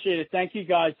 I appreciate it. Thank you,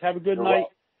 guys. Have a good night.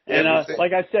 And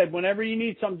like I said, whenever you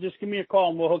need something, just give me a call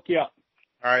and we'll hook you up.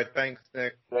 All right. Thanks,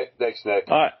 Nick. Thanks, Nick.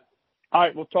 All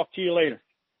right. We'll talk to you later.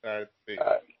 All right. See you.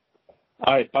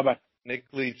 All right. Bye-bye. Nick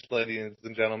Leach, ladies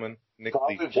and gentlemen. Nick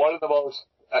Leach. One of the most...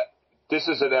 this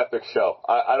is an epic show.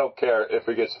 I don't care if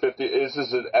it gets 50. This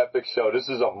is an epic show. This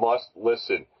is a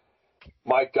must-listen.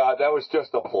 My God, that was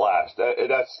just a blast.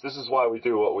 This is why we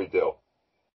do what we do.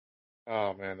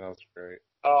 Oh, man, that was great.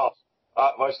 Oh,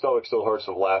 my stomach still hurts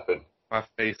from laughing. My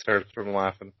face hurts from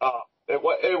laughing. That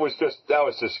was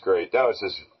just great. That was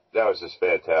just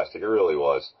fantastic. It really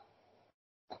was.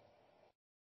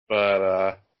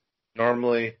 But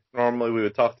normally we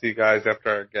would talk to you guys after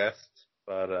our guests,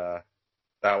 but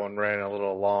that one ran a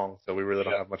little long, so we really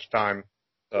don't have much time.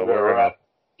 So we're gonna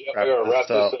wrap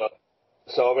this up.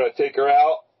 So I'm gonna take her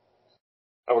out,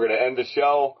 and we're gonna end the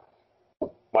show.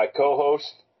 My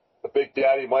co-host, the Big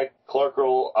Daddy,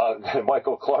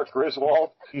 Michael Clark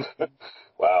Griswold.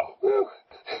 Wow.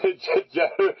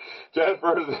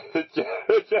 Jennifer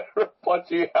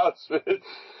Punchy Houseman.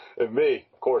 And me,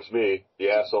 of course me, the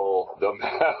asshole, the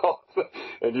mouth,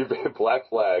 and you've been black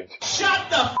flagged. Shut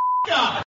the f*** up!